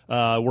 So,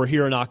 we're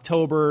here in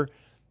October.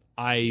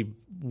 I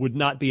would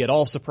not be at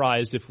all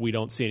surprised if we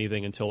don't see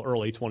anything until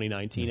early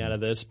 2019 out of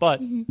this,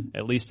 but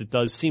at least it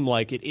does seem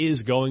like it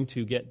is going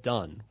to get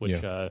done,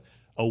 which a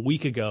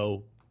week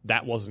ago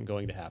that wasn't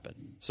going to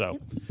happen. So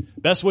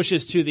best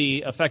wishes to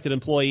the affected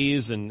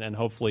employees and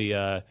hopefully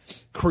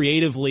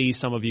creatively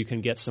some of you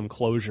can get some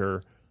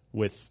closure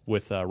with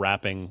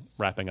wrapping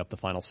up the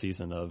final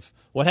season of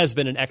what has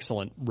been an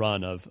excellent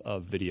run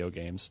of video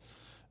games.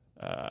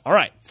 All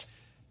right.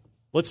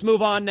 Let's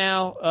move on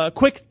now.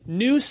 Quick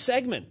news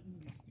segment.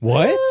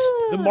 What?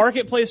 The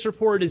Marketplace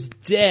report is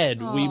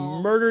dead. We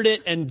murdered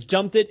it and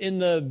dumped it in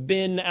the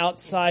bin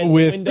outside the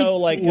window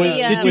with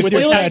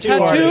your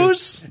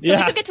tattoos? So we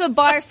took it to a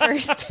bar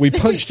first. We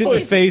punched it in the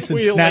face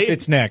and snapped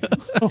its neck.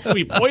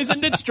 We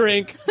poisoned its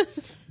drink.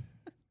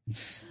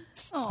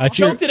 Oh.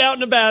 Choked it out in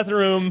the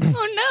bathroom. Oh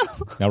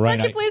no! Now, Ryan,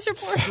 Marketplace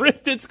report.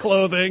 Ripped its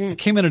clothing.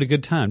 Came in at a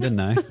good time,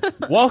 didn't I?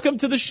 Welcome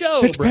to the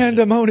show. It's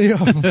Brandon.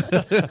 pandemonium.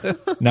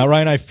 Now,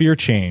 Ryan, I fear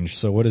change.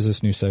 So what is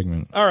this new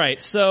segment? All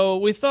right. So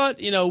we thought,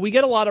 we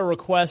get a lot of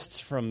requests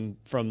from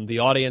the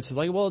audience.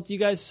 Like, well, do you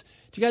guys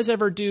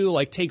ever do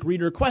like take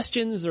reader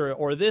questions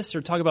or this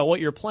or talk about what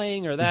you're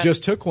playing or that?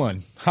 Just took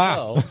one.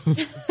 Ha. So,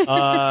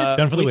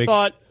 Done for the we week.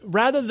 thought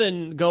rather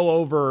than go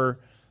over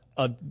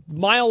a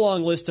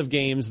mile-long list of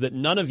games that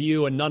none of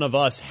you and none of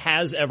us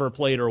has ever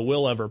played or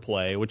will ever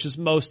play, which is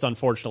most,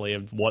 unfortunately,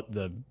 of what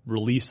the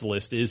release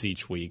list is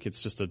each week.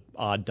 It's just an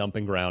odd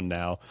dumping ground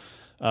now.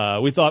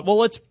 We thought, well,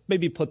 let's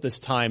maybe put this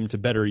time to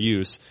better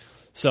use.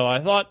 So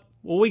I thought,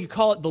 well, we could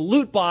call it the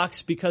loot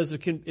box because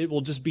it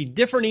will just be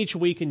different each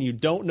week and you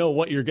don't know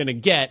what you're going to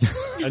get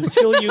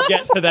until you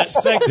get to that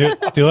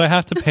segment. Do I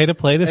have to pay to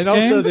play this And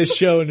game? also, this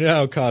show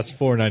now costs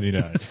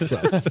 $4.99. So.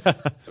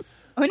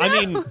 Oh, no.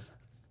 I mean...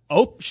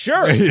 Oh,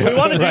 sure. Do we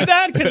want to do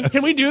that?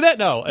 Can we do that?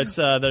 No, it's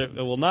it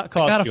will not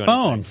cost I got you a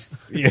phone.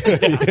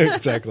 anything. Yeah,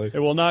 exactly. It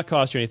will not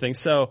cost you anything.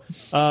 So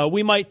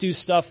we might do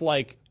stuff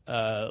like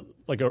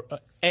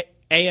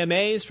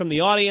AMAs from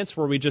the audience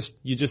where you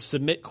just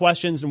submit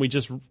questions and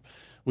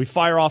we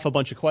fire off a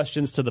bunch of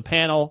questions to the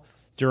panel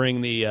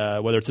during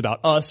the whether it's about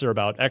us or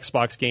about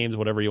Xbox games,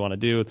 whatever you want to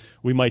do.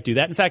 We might do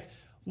that. In fact,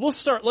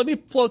 let me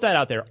float that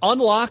out there.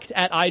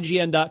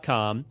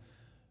 Unlocked@IGN.com.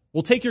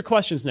 We'll take your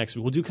questions next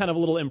week. We'll do kind of a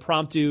little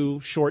impromptu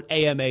short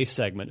AMA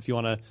segment. If you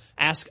want to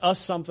ask us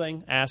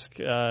something,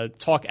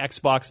 talk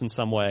Xbox in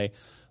some way,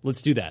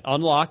 let's do that.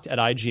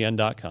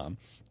 Unlocked@IGN.com.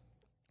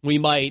 We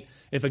might,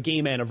 if a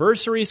game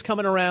anniversary is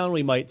coming around,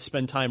 we might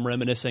spend time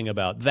reminiscing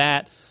about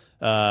that.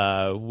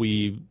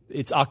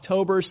 It's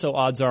October, so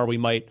odds are we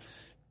might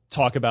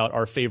talk about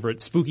our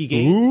favorite spooky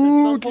games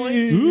at some point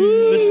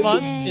this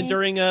month and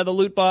during the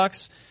loot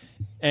box.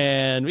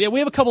 And we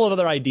have a couple of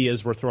other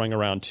ideas we're throwing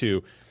around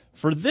too.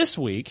 For this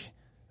week,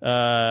 in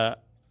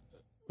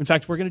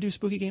fact, we're going to do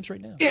spooky games right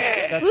now.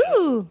 Yeah.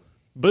 Ooh.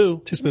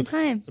 Boo. Too spooky.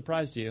 Time.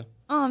 Surprised you.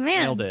 Oh,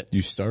 man. Nailed it.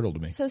 You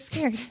startled me. So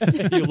scared.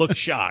 You look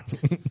shocked.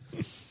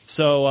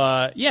 So,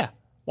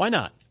 why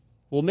not?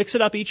 We'll mix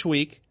it up each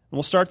week. And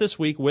we'll start this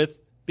week with,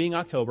 being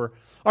October,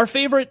 our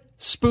favorite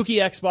spooky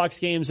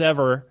Xbox games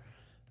ever.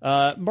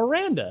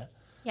 Miranda.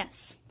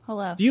 Yes.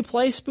 Hello. Do you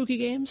play spooky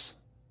games?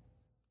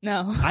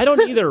 No. I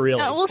don't either, really.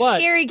 Well, but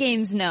scary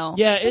games, no.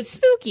 Yeah, it's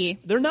spooky.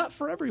 They're not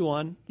for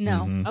everyone.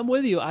 No. I'm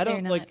with you. I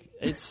don't They're like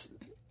not. it's.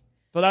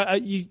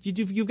 But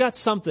you've got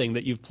something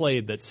that you've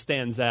played that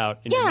stands out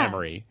in your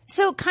memory.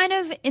 So kind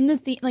of in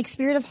the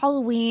spirit of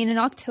Halloween and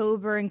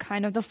October and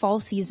kind of the fall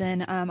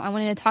season, I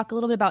wanted to talk a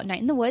little bit about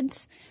Night in the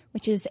Woods,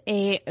 which is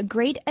a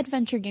great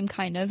adventure game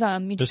kind of.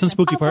 You There's some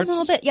spooky parts? A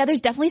little bit. Yeah,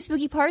 there's definitely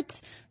spooky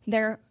parts.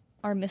 There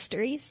are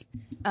mysteries.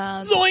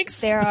 Zoinks!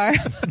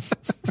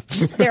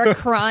 There are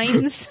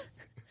crimes.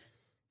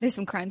 There's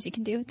some crimes you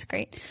can do. It's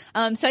great.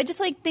 So I just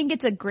think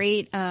it's a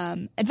great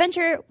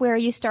adventure where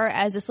you start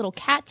as this little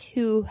cat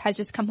who has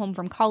just come home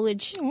from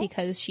college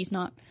because she's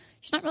not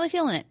really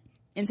feeling it,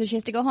 and so she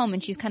has to go home,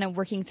 and she's kind of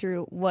working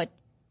through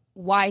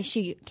why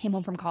she came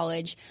home from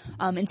college,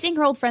 and seeing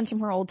her old friends from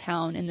her old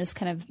town in this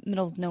kind of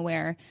middle of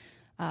nowhere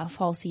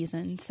fall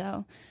season.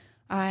 So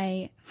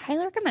I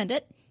highly recommend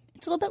it.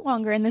 it's a little bit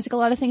longer, and there's like a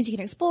lot of things you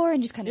can explore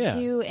and just kind of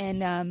do,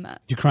 and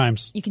Do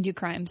crimes. you can do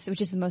crimes, which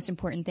is the most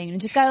important thing. And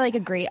it's just got like a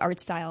great art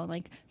style and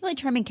like really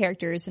charming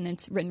characters, and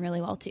it's written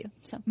really well too.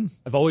 So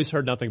I've always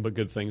heard nothing but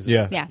good things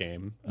Yeah. about Yeah. the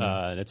game,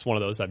 and it's one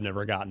of those I've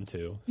never gotten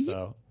to.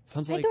 So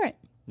sounds I like adore it.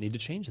 need to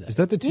change that. Is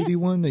that the 2D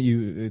one that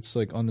it's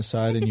like on the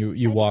side and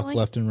you I walk like-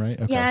 left and right?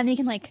 Okay. Yeah, and you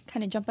can like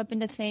kind of jump up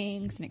into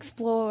things and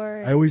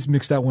explore. I always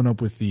mix that one up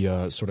with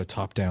the sort of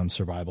top-down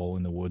survival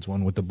in the woods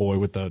one with the boy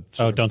with the.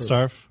 Oh, Don't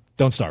Starve.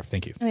 Don't Starve.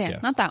 Thank you. Oh yeah,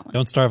 not that one.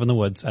 Don't starve in the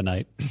woods at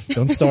night.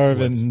 Don't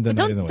starve in the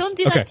night in the Don't woods.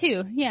 do Okay. that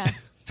too. Yeah,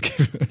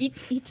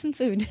 eat some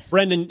food.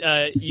 Brendan,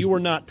 you were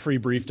not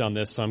pre-briefed on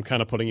this, so I'm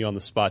kind of putting you on the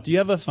spot. Do you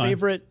have a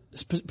favorite,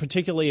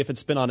 particularly if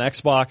it's been on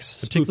Xbox?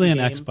 Particularly on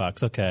spooky game?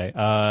 Xbox. Okay.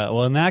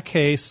 Well, in that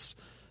case,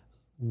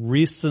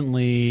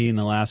 recently in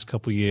the last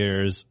couple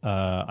years,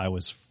 I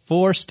was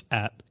forced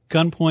at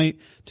gunpoint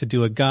to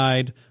do a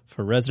guide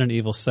for Resident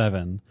Evil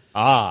 7.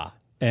 Ah,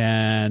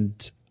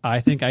 And I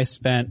think I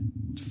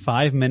spent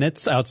 5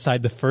 minutes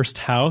outside the first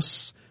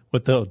house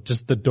with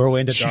just the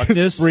doorway into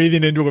darkness.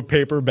 Breathing into a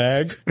paper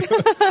bag.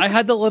 I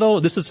had the little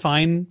 "This is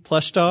fine"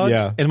 plush dog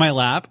Yeah. in my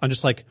lap. I'm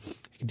just like,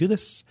 I can do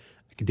this.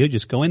 I can do it.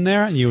 Just go in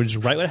there and you would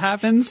just write what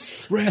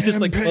happens. I just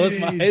like close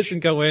my eyes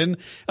and go in.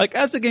 Like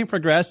as the game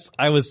progressed,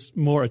 I was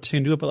more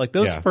attuned to it. But like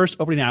those Yeah. first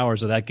opening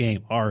hours of that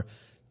game are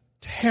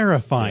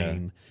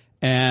terrifying.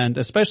 And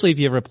especially if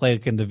you ever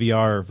played in the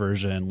VR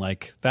version,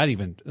 like that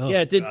even. Oh,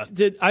 yeah.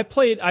 I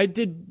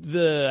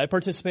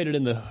participated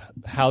in the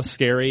How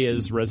Scary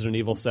is Resident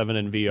Evil 7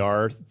 in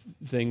VR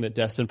thing that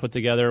Destin put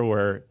together,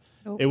 where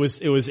it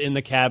was in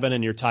the cabin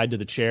and you're tied to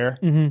the chair.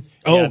 Oh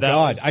Yeah, that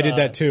God, was, I did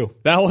that too.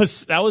 That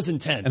was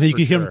intense. And then you for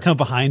can hear sure. them come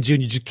behind you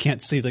and you just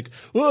can't see like,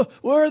 whoa,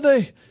 where are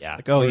they? Yeah.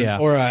 Like, oh yeah.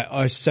 Or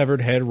a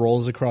severed head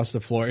rolls across the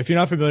floor. If you're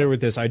not familiar with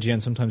this,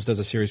 IGN sometimes does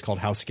a series called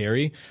How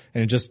Scary,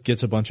 and it just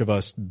gets a bunch of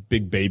us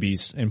big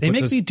babies and They puts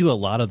make us, me do a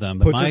lot of them.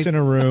 But puts us in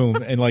a room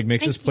and like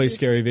makes us Thank play you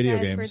scary video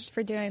guys games.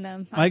 for doing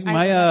them.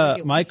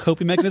 my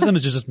coping mechanism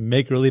is just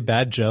make really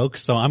bad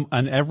jokes. So I'm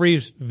on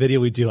every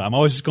video we do, I'm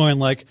always just going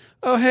like,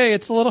 oh hey,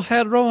 it's a little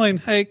head rolling.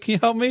 Hey, can you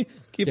help me?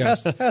 Can you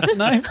pass the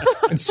knife?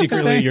 And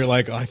secretly Thanks. you're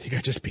like, oh, I think I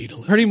just peed a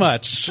little. Pretty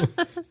much.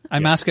 I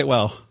mask it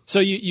well. So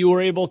you were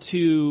able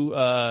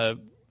to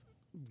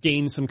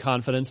gain some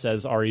confidence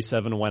as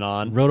RE7 went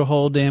on. Wrote a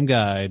whole damn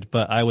guide,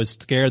 but I was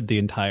scared the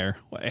entire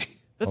way.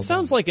 That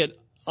sounds like it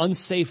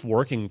unsafe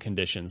working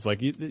conditions.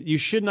 Like you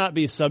should not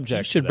be subject.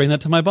 I should to bring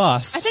that to my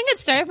boss. I think it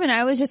started when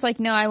I was just like,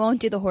 no, I won't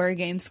do the horror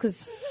games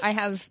because I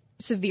have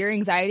severe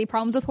anxiety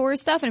problems with horror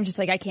stuff, and I'm just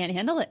like, I can't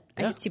handle it.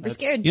 I get super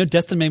scared. You know,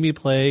 Destin made me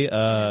play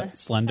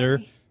Slender,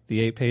 sorry.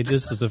 the 8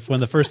 pages. It was one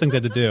of the first things I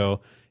had to do.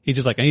 He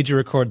just like, I need you to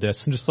record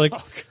this. I'm just like,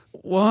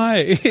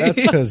 why?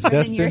 That's because You're a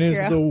Destin is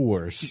hero. the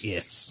worst.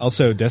 Yes.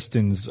 Also,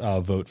 Destin's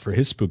vote for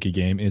his spooky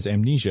game is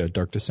Amnesia: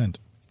 Dark Descent.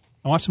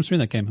 I watched him stream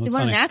that game. It We was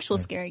want funny. an actual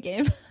scary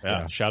game.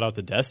 Yeah. Shout out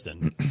to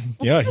Destin.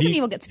 Yeah, Resident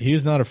Evil gets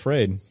he's not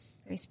afraid.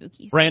 very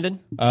spooky. Brandon?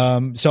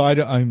 So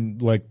I'm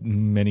like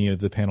many of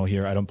the panel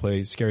here. I don't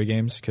play scary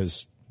games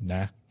because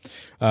nah.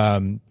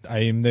 I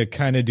am the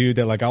kind of dude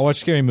that like I'll watch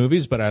scary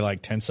movies, but I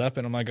like tense up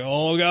and I'm like,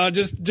 oh God,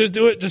 just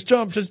do it, just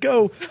jump, just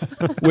go.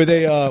 With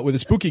a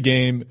spooky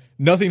game,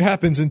 nothing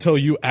happens until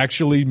you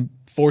actually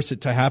force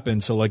it to happen.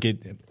 So like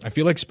I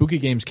feel like spooky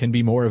games can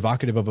be more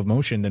evocative of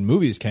emotion than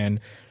movies can.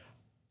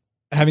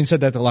 Having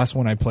said that, the last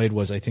one I played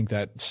was I think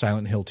that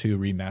Silent Hill 2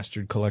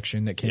 remastered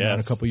collection that came out a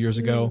Yes. couple years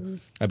ago.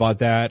 I bought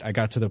that. I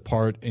got to the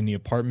part in the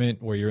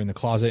apartment where you're in the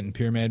closet and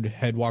Pyramid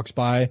Head walks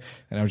by,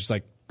 and I was just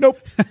like, nope.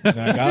 And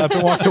I got up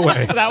and walked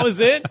away. That was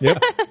it?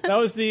 Yep. That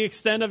was the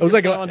extent of It was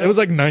your like Silent it was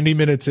Hill? like 90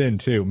 minutes in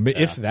too,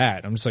 if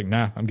that. I'm just like,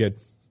 nah, I'm good.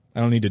 I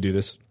don't need to do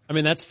this. I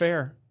mean, that's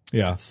fair.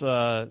 Yeah, It's,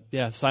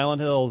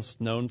 Silent Hill's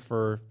known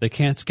for They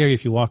can't scare you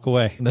if you walk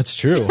away. that's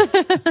true.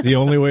 The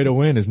only way to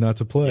win is not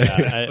to play.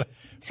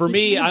 for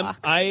me,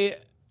 this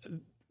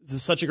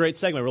is such a great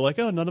segment. We're like,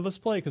 oh, none of us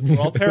play because we're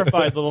all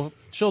terrified little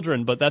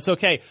children, but that's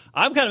okay.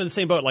 I'm kind of in the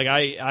same boat. Like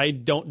I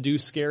don't do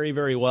scary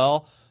very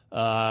well.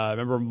 I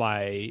remember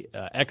my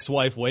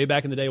ex-wife way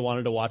back in the day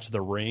wanted to watch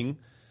The Ring.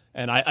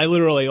 And I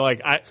literally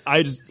like,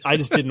 I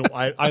just didn't,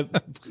 I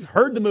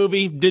heard the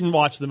movie, didn't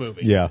watch the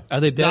movie. Yeah. Are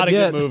they It's dead not a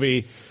yet? good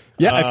movie.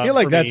 Yeah, I feel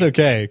like for that's me.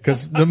 okay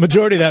because the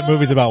majority of that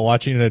movie's about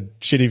watching a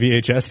shitty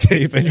VHS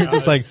tape, and you're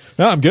just like,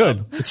 no, I'm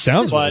good. It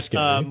sounds really But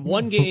scary.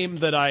 one game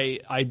that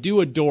I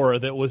do adore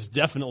that was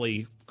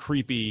definitely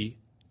creepy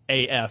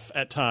AF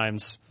at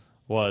times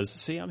was,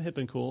 see, I'm hip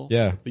and cool.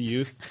 Yeah. The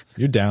youth.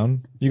 You're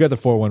down. You got the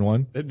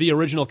 411. The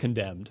original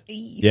Condemned.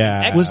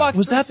 Yeah. Xbox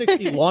was that-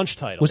 360 launch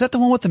title. Was that the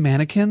one with the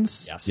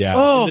mannequins? Yes.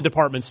 Yeah. In the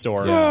department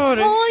store. Oh,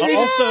 yeah.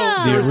 Also,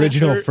 the there's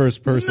original there-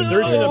 first person?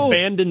 There's an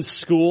abandoned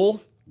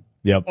school.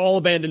 Yep. All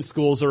abandoned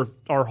schools are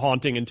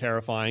haunting and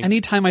terrifying.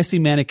 Anytime I see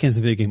mannequins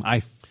in a video game, I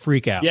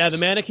freak out. Yeah, the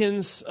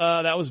mannequins,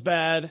 that was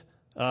bad.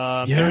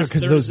 Yeah, there's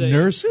because a-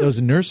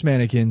 those nurse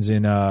mannequins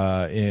in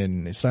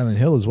Silent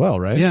Hill as well,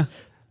 right? Yeah.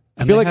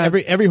 I feel like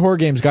every horror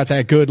game's got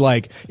that good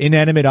like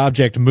inanimate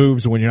object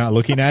moves when you're not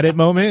looking at it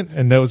moment,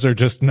 and those are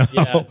just no.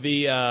 Yeah,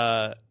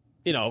 the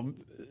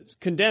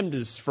Condemned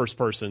is first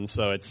person,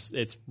 so it's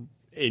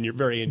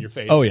very in your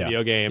face Oh, yeah.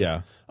 video game.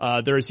 Yeah.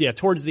 There's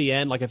towards the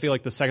end, like I feel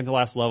like the second to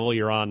last level,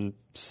 you're on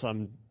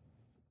some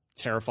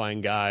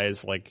terrifying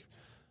guys like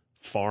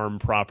farm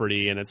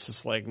property, and it's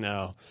just like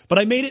no. But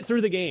I made it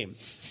through the game,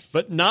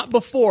 but not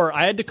before.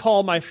 I had to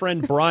call my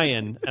friend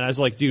Brian, and I was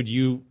like, dude,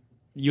 you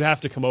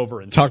have to come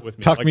over and Talk sit with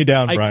me. talk Like, me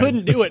down, I Brian.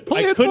 couldn't do it. I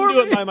it couldn't for do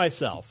it me. by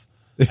myself.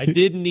 I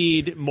did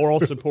need moral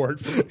support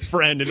from a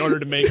friend in order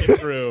to make it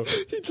through.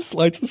 He just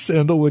lights a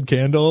sandalwood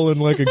candle and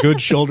like a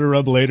good shoulder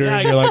rub later,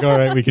 and you're like, all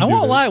right, we can I do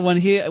won't this. lie. When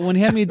he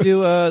had me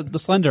do the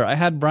Slender, I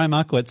had Brian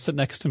Malkowitz sit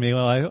next to me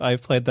while I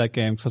played that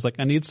game. So I was like,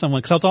 I need someone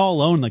because I was all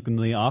alone, like in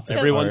the office.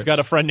 Everyone's got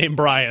a friend named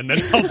Brian that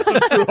helps them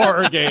through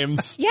horror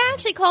games. Yeah, I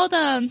actually called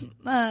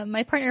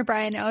my partner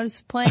Brian. I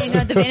was playing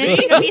The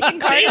Vanishing of Ethan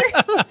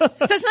Carter.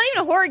 So it's not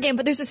even a horror game,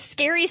 but there's a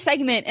scary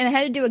segment, and I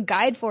had to do a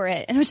guide for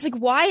it. And I was just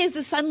like, why is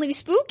this suddenly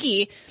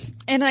spooky?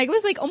 And I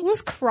was like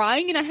almost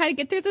crying, and I had to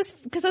get through this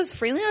because I was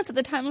freelance at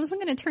the time. I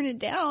wasn't going to turn it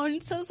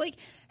down. So I was like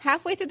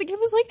halfway through the game, I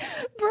was like,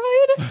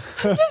 Brian,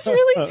 I'm just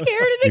really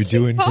scared, and it You're keeps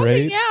doing popping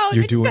great. out.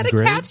 You're I just doing got to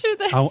great. capture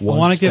this. I One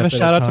want to give a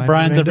step at shout a out to time,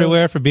 Brian's Amanda.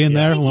 everywhere for being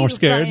there when we're Thank you,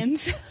 scared.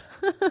 Brian's.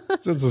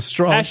 It's a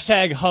strong.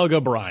 Hashtag hug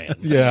a Brian.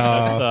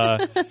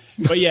 Yeah.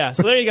 But yeah,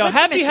 so there you go.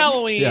 Happy mission.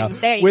 Halloween. Yeah.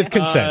 There you With go.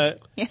 consent.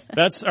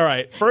 That's all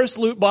right. First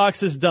loot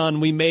box is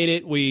done. We made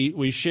it.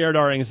 We shared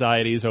our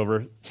anxieties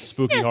over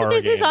spooky Yeah, so horror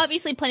this games. is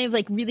obviously plenty of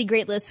like really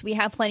great lists. We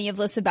have plenty of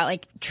lists about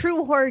like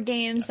true horror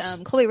games.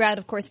 Chloe Rad,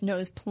 of course,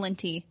 knows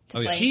plenty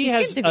to play. She She's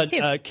has soon to be,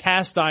 too. a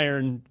cast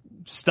iron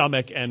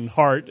stomach and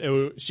heart.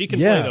 She can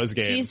Yeah. play those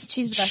games.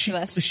 She's the best of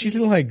us. She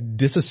didn't like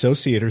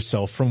disassociate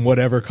herself from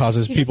whatever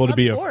causes She people just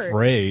to be loves horror.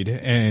 afraid,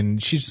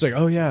 and she's just like,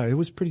 "Oh yeah, it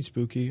was pretty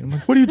spooky." I'm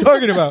like, "What are you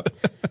talking about?"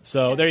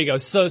 So there you go.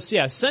 So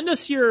yeah, send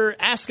us your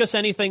Ask Us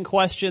Anything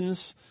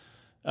questions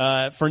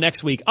for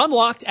next week.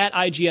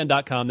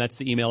 Unlocked@ign.com. That's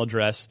the email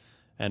address.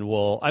 And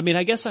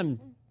I guess I'm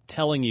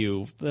telling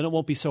you that it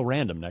won't be so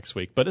random next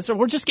week, but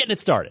we're just getting it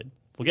started.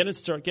 We'll get it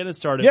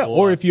started. Yeah, We'll,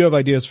 or if you have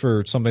ideas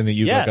for something that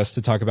you'd Yes. like us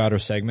to talk about or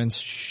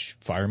segments,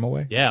 fire them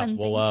away. yeah, Fun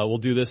we'll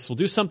do this. We'll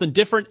do something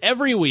different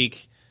every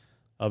week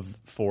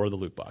for the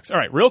loot box. All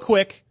right, real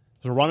quick.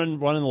 We're running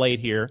late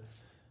here.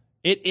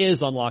 It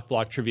is Unlock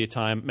Block trivia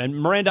time. And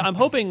Miranda, I'm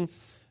hoping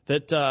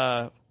that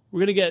we're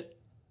going to get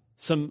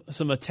some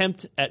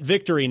attempt at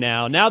victory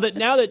now. Now that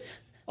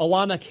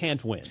Alana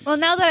can't win. Well,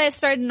 now that I've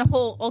started in a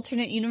whole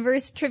alternate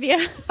universe trivia,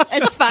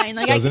 it's fine.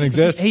 Like Doesn't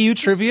exist. Hey, you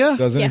trivia?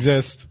 Doesn't Yes.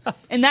 exist.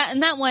 and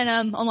that one,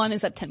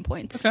 Alana's up 10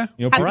 points. Okay.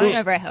 You know, Happy probably- win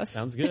over a host.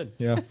 Sounds good.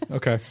 Yeah.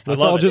 Okay. Let's love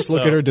all it. just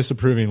look So- at her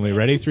disapprovingly.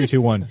 Ready? 3,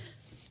 2, 1.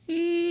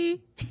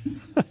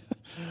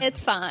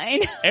 It's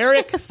fine.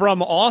 Eric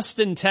from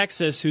Austin,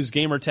 Texas, whose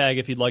gamer tag,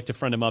 if you'd like to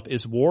friend him up,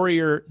 is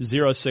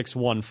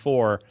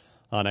Warrior0614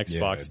 on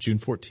Xbox. June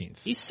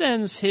 14th. He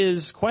sends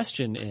his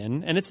question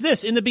in, and it's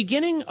this. In the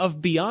beginning of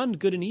Beyond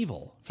Good and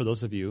Evil, for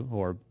those of you who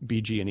are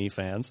BG&E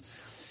fans,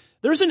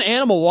 there's an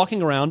animal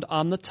walking around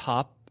on the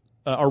top,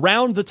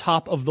 around the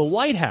top of the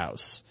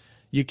lighthouse.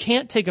 You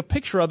can't take a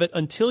picture of it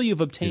until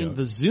you've obtained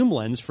the zoom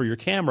lens for your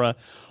camera.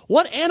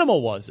 What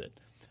animal was it?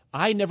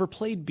 I never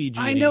played BG&E.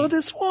 I know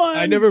this one.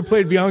 I never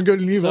played Beyond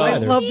Good and Evil So- I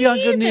either. love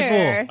Beyond Good and Either.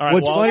 Evil. All right,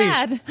 What's well,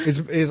 funny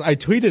Sad. is I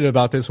tweeted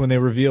about this when they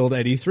revealed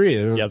at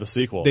E3. Yeah, the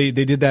sequel. They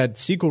did that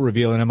sequel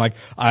reveal, and I'm like,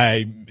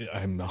 I'm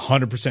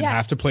 100% Yeah.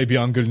 have to play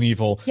Beyond Good and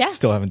Evil. Yeah.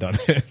 Still haven't done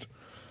it.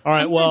 All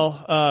right,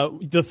 well,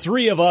 the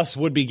three of us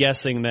would be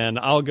guessing then.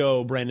 I'll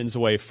go Brandon's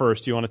way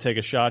first. Do you want to take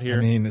a shot here?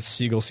 I mean,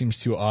 seagull seems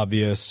too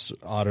obvious.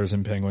 Otters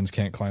and penguins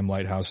can't climb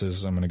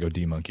lighthouses. I'm going to go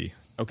D-Monkey.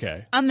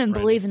 Okay. I'm going to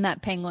believe in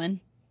that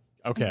penguin.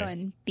 Okay. Go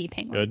and be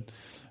penguin.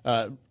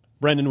 Good.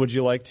 Brendan, would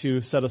you like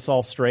to set us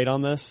all straight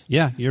on this?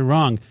 Yeah, you're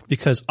wrong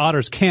because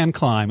otters can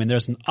climb, and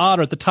there's an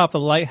otter at the top of the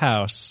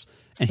lighthouse,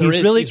 and There he's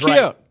is, really he's cute.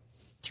 right.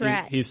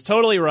 Drat. He's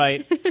totally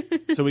right.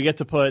 So we get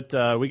to put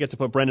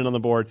Brendan on the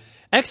board.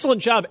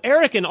 Excellent job,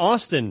 Eric in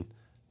Austin.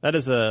 That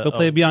is a Go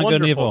play Beyond Good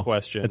and wonderful Evil.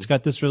 question. It's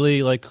got this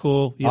really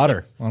cool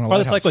Otter on a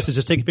Part of the lighthouse. cyclist is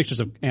just taking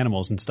pictures of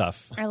animals and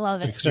stuff. I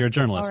love it. Because you're a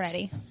journalist.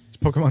 Already. It's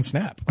Pokemon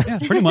Snap. Yeah,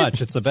 pretty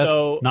much. It's the best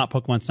So- not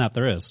Pokemon Snap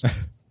there is.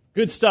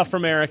 Good stuff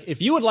from Eric.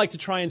 If you would like to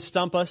try and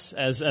stump us,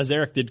 as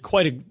Eric did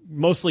quite a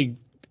mostly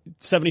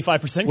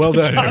 75% Well good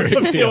done, job Eric.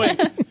 of doing,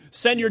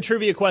 send your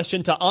trivia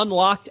question to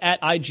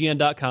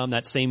unlocked@ign.com,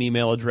 that same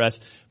email address.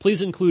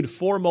 Please include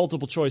 4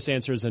 multiple choice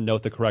answers and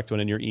note the correct one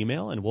in your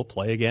email, and we'll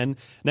play again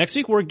next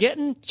week. We're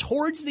getting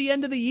towards the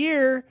end of the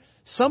year.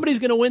 Somebody's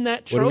going to win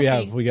that What trophy. do we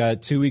have? We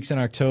got 2 weeks in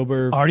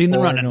October, Already in the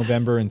 4 running.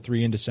 November, and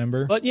 3 in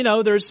December. But,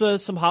 there's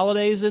some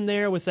holidays in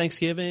there with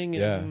Thanksgiving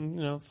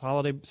and,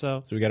 holiday.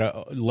 So So we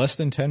got less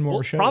than 10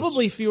 more shows.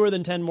 probably fewer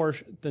than 10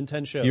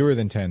 shows. fewer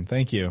than 10.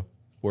 Thank you.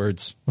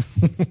 Words.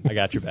 I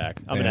got your back.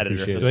 I'm an Man, I editor.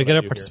 appreciate That's Do I what get a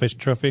do here. participation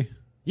trophy?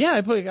 Yeah,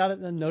 I got it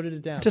and noted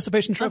it down.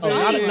 Participation trophy.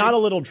 Oh, Not a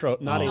little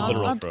trope, not a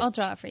literal trope. I'll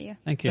draw it for you.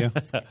 Thank you.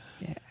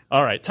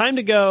 All right, time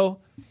to go.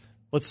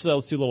 Let's do a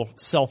little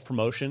self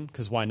promotion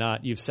because why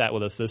not? You've sat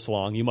with us this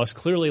long. You must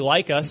clearly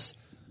like us.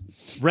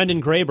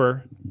 Brendan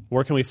Graber,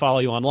 where can we follow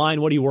you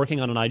online? What are you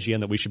working on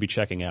IGN that we should be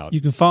checking out?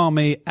 You can follow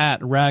me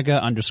at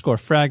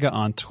Raga_Fraga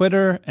on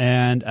Twitter.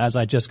 And as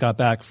I just got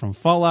back from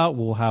Fallout,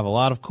 we'll have a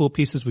lot of cool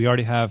pieces. We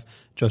already have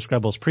Joe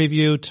Scrabble's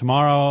preview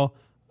tomorrow.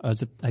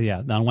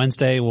 On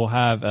Wednesday, we'll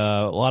have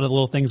a lot of the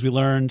little things we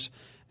learned.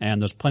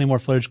 And there's plenty more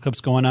footage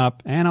clips going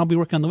up. And I'll be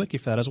working on the wiki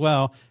for that as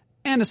well.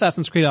 And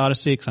Assassin's Creed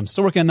Odyssey, because I'm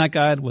still working on that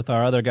guide with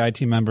our other guide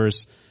team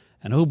members.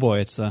 And oh boy,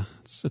 it's a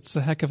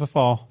heck of a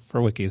fall for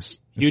wikis.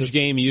 Huge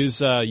game. Use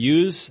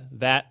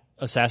that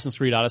Assassin's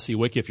Creed Odyssey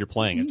wiki if you're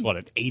playing. It's an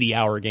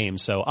 80-hour game.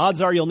 So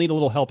odds are you'll need a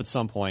little help at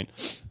some point.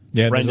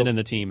 Yeah, Brendan and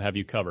the team have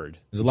you covered.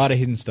 There's a lot of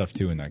hidden stuff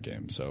too in that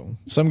game. So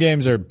some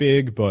games are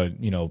big,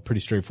 but pretty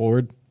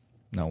straightforward.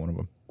 Not one of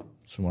them.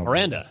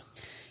 Miranda.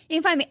 You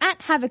can find me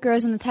at Havoc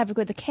Rose, and that's Havoc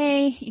with a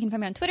K. You can find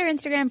me on Twitter,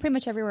 Instagram, pretty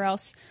much everywhere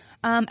else.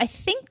 I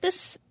think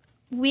this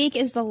week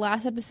is the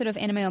last episode of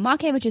Anime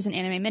Omake, which is an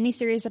anime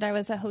miniseries that I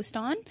was a host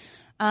on.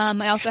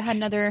 I also had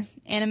another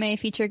anime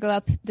feature go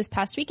up this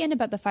past weekend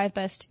about the 5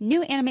 best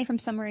new anime from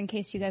summer in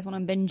case you guys want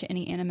to binge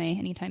any anime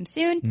anytime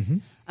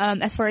soon.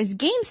 As far as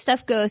game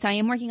stuff goes, I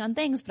am working on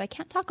things, but I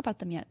can't talk about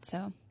them yet,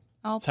 so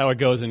that's how it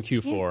goes in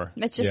Q4.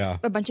 Yeah, it's just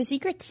a bunch of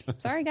secrets.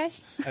 Sorry,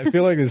 guys. I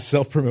feel like this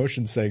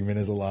self-promotion segment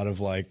is a lot of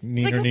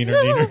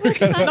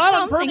neener. Not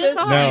on purpose.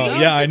 No,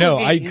 yeah, I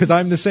know. Because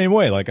I'm the same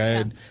way.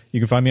 You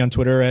can find me on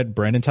Twitter at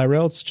Brandon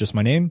Tyrell. It's just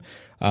my name.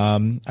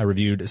 I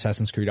reviewed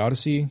Assassin's Creed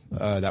Odyssey.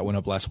 That went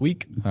up last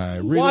week.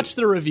 Watch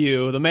the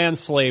review. The man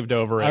slaved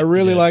over it. I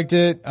really liked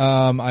it.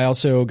 I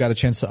also got a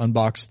chance to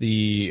unbox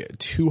the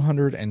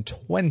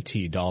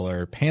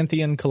 $220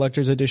 Pantheon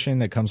Collector's Edition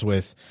that comes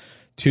with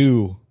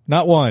 2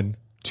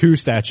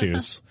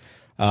 statues.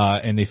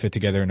 And they fit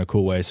together in a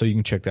cool way. So you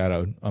can check that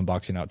out,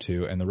 unboxing out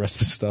too. And the rest of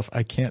the stuff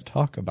I can't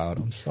talk about.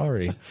 I'm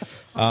sorry.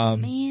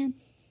 Man.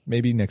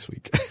 Maybe next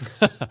week.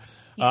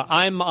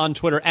 I'm on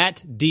Twitter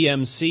at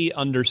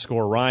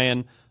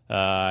DMC_Ryan.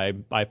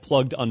 I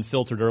plugged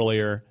Unfiltered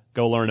earlier.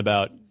 Go learn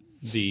about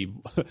the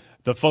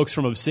folks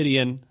from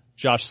Obsidian,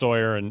 Josh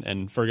Sawyer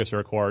and Fergus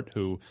Urquhart,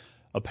 who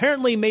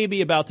apparently may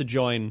be about to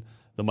join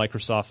the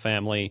Microsoft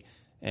family.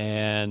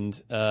 And,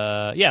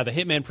 the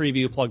Hitman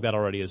preview, plugged that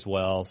already as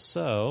well.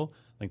 So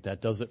I think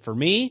that does it for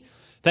me.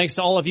 Thanks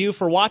to all of you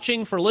for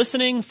watching, for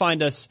listening.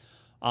 Find us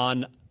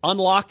on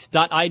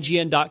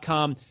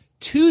unlocked.ign.com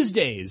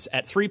Tuesdays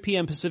at 3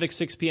 p.m. Pacific,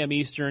 6 p.m.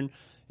 Eastern.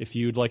 If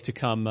you'd like to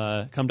come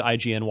to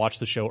IGN, watch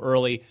the show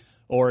early,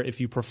 or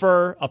if you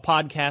prefer a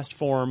podcast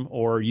form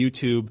or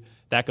YouTube,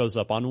 that goes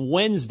up on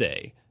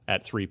Wednesday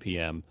at 3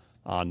 p.m.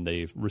 on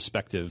the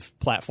respective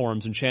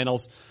platforms and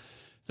channels.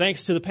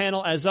 Thanks to the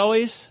panel as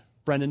always.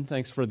 Brendan,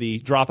 thanks for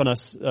dropping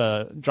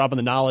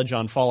the knowledge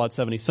on Fallout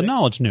 76. The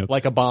knowledge nuke.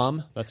 Like a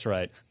bomb. That's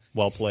right.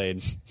 Well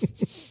played.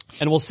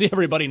 And we'll see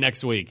everybody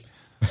next week.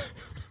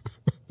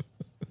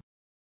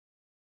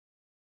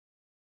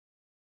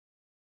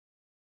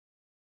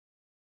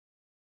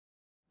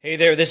 Hey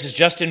there, this is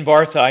Justin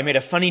Bartha. I made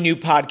a funny new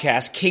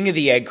podcast, King of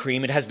the Egg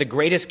Cream. It has the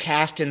greatest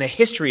cast in the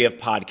history of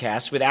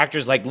podcasts with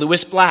actors like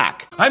Louis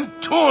Black. I'm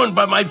torn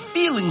by my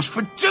feelings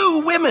for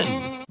 2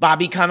 women.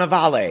 Bobby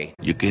Cannavale.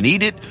 You can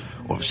eat it,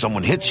 or if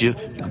someone hits you, you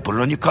can put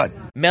it on your cut.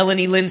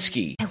 Melanie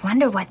Linsky. I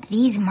wonder what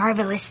these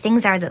marvelous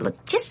things are that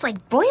look just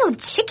like boiled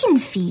chicken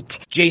feet.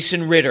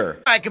 Jason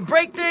Ritter. I can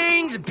break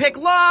things and pick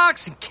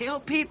locks and kill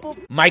people.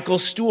 Michael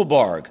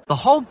Stuhlbarg. The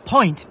whole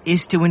point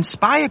is to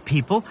inspire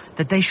people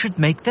that they should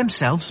make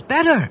themselves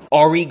better.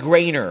 Ari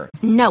Grainer.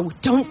 No,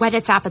 don't whet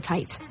its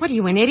appetite. What are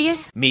you, an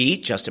idiot? Me,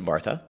 Justin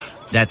Bartha.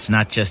 That's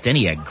not just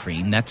any egg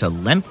cream, that's a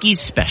Lemke's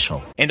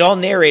special. And all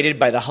narrated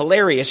by the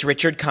hilarious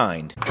Richard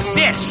Kind.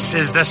 This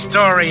is the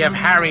story of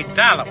Harry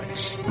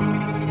Dalowitz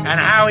and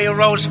how he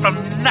rose from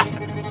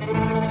nothing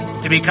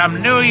to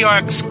become New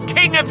York's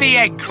King of the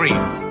Egg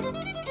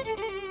Cream.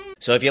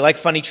 So if you like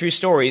funny true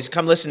stories,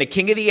 come listen to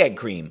King of the Egg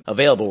Cream,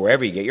 available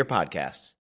wherever you get your podcasts.